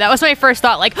at you. That was my first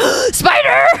thought, like,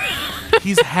 spider!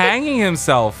 He's hanging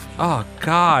himself. Oh,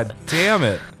 God damn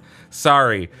it.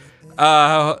 Sorry.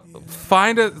 Like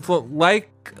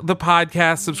the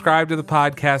podcast, subscribe to the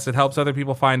podcast. It helps other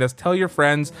people find us. Tell your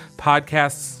friends.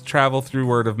 Podcasts travel through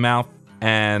word of mouth.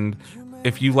 And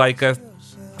if you like us,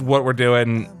 what we're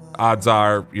doing, odds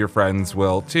are your friends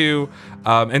will too.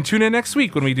 And tune in next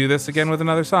week when we do this again with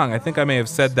another song. I think I may have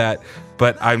said that,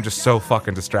 but I'm just so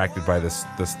fucking distracted by this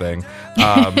thing.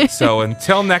 So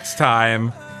until next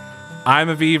time, I'm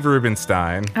Aviv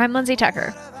Rubenstein. I'm Lindsay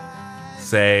Tucker.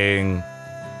 Saying,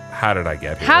 how did I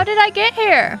get here? How did I get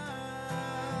here?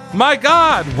 My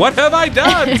God, what have I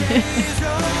done?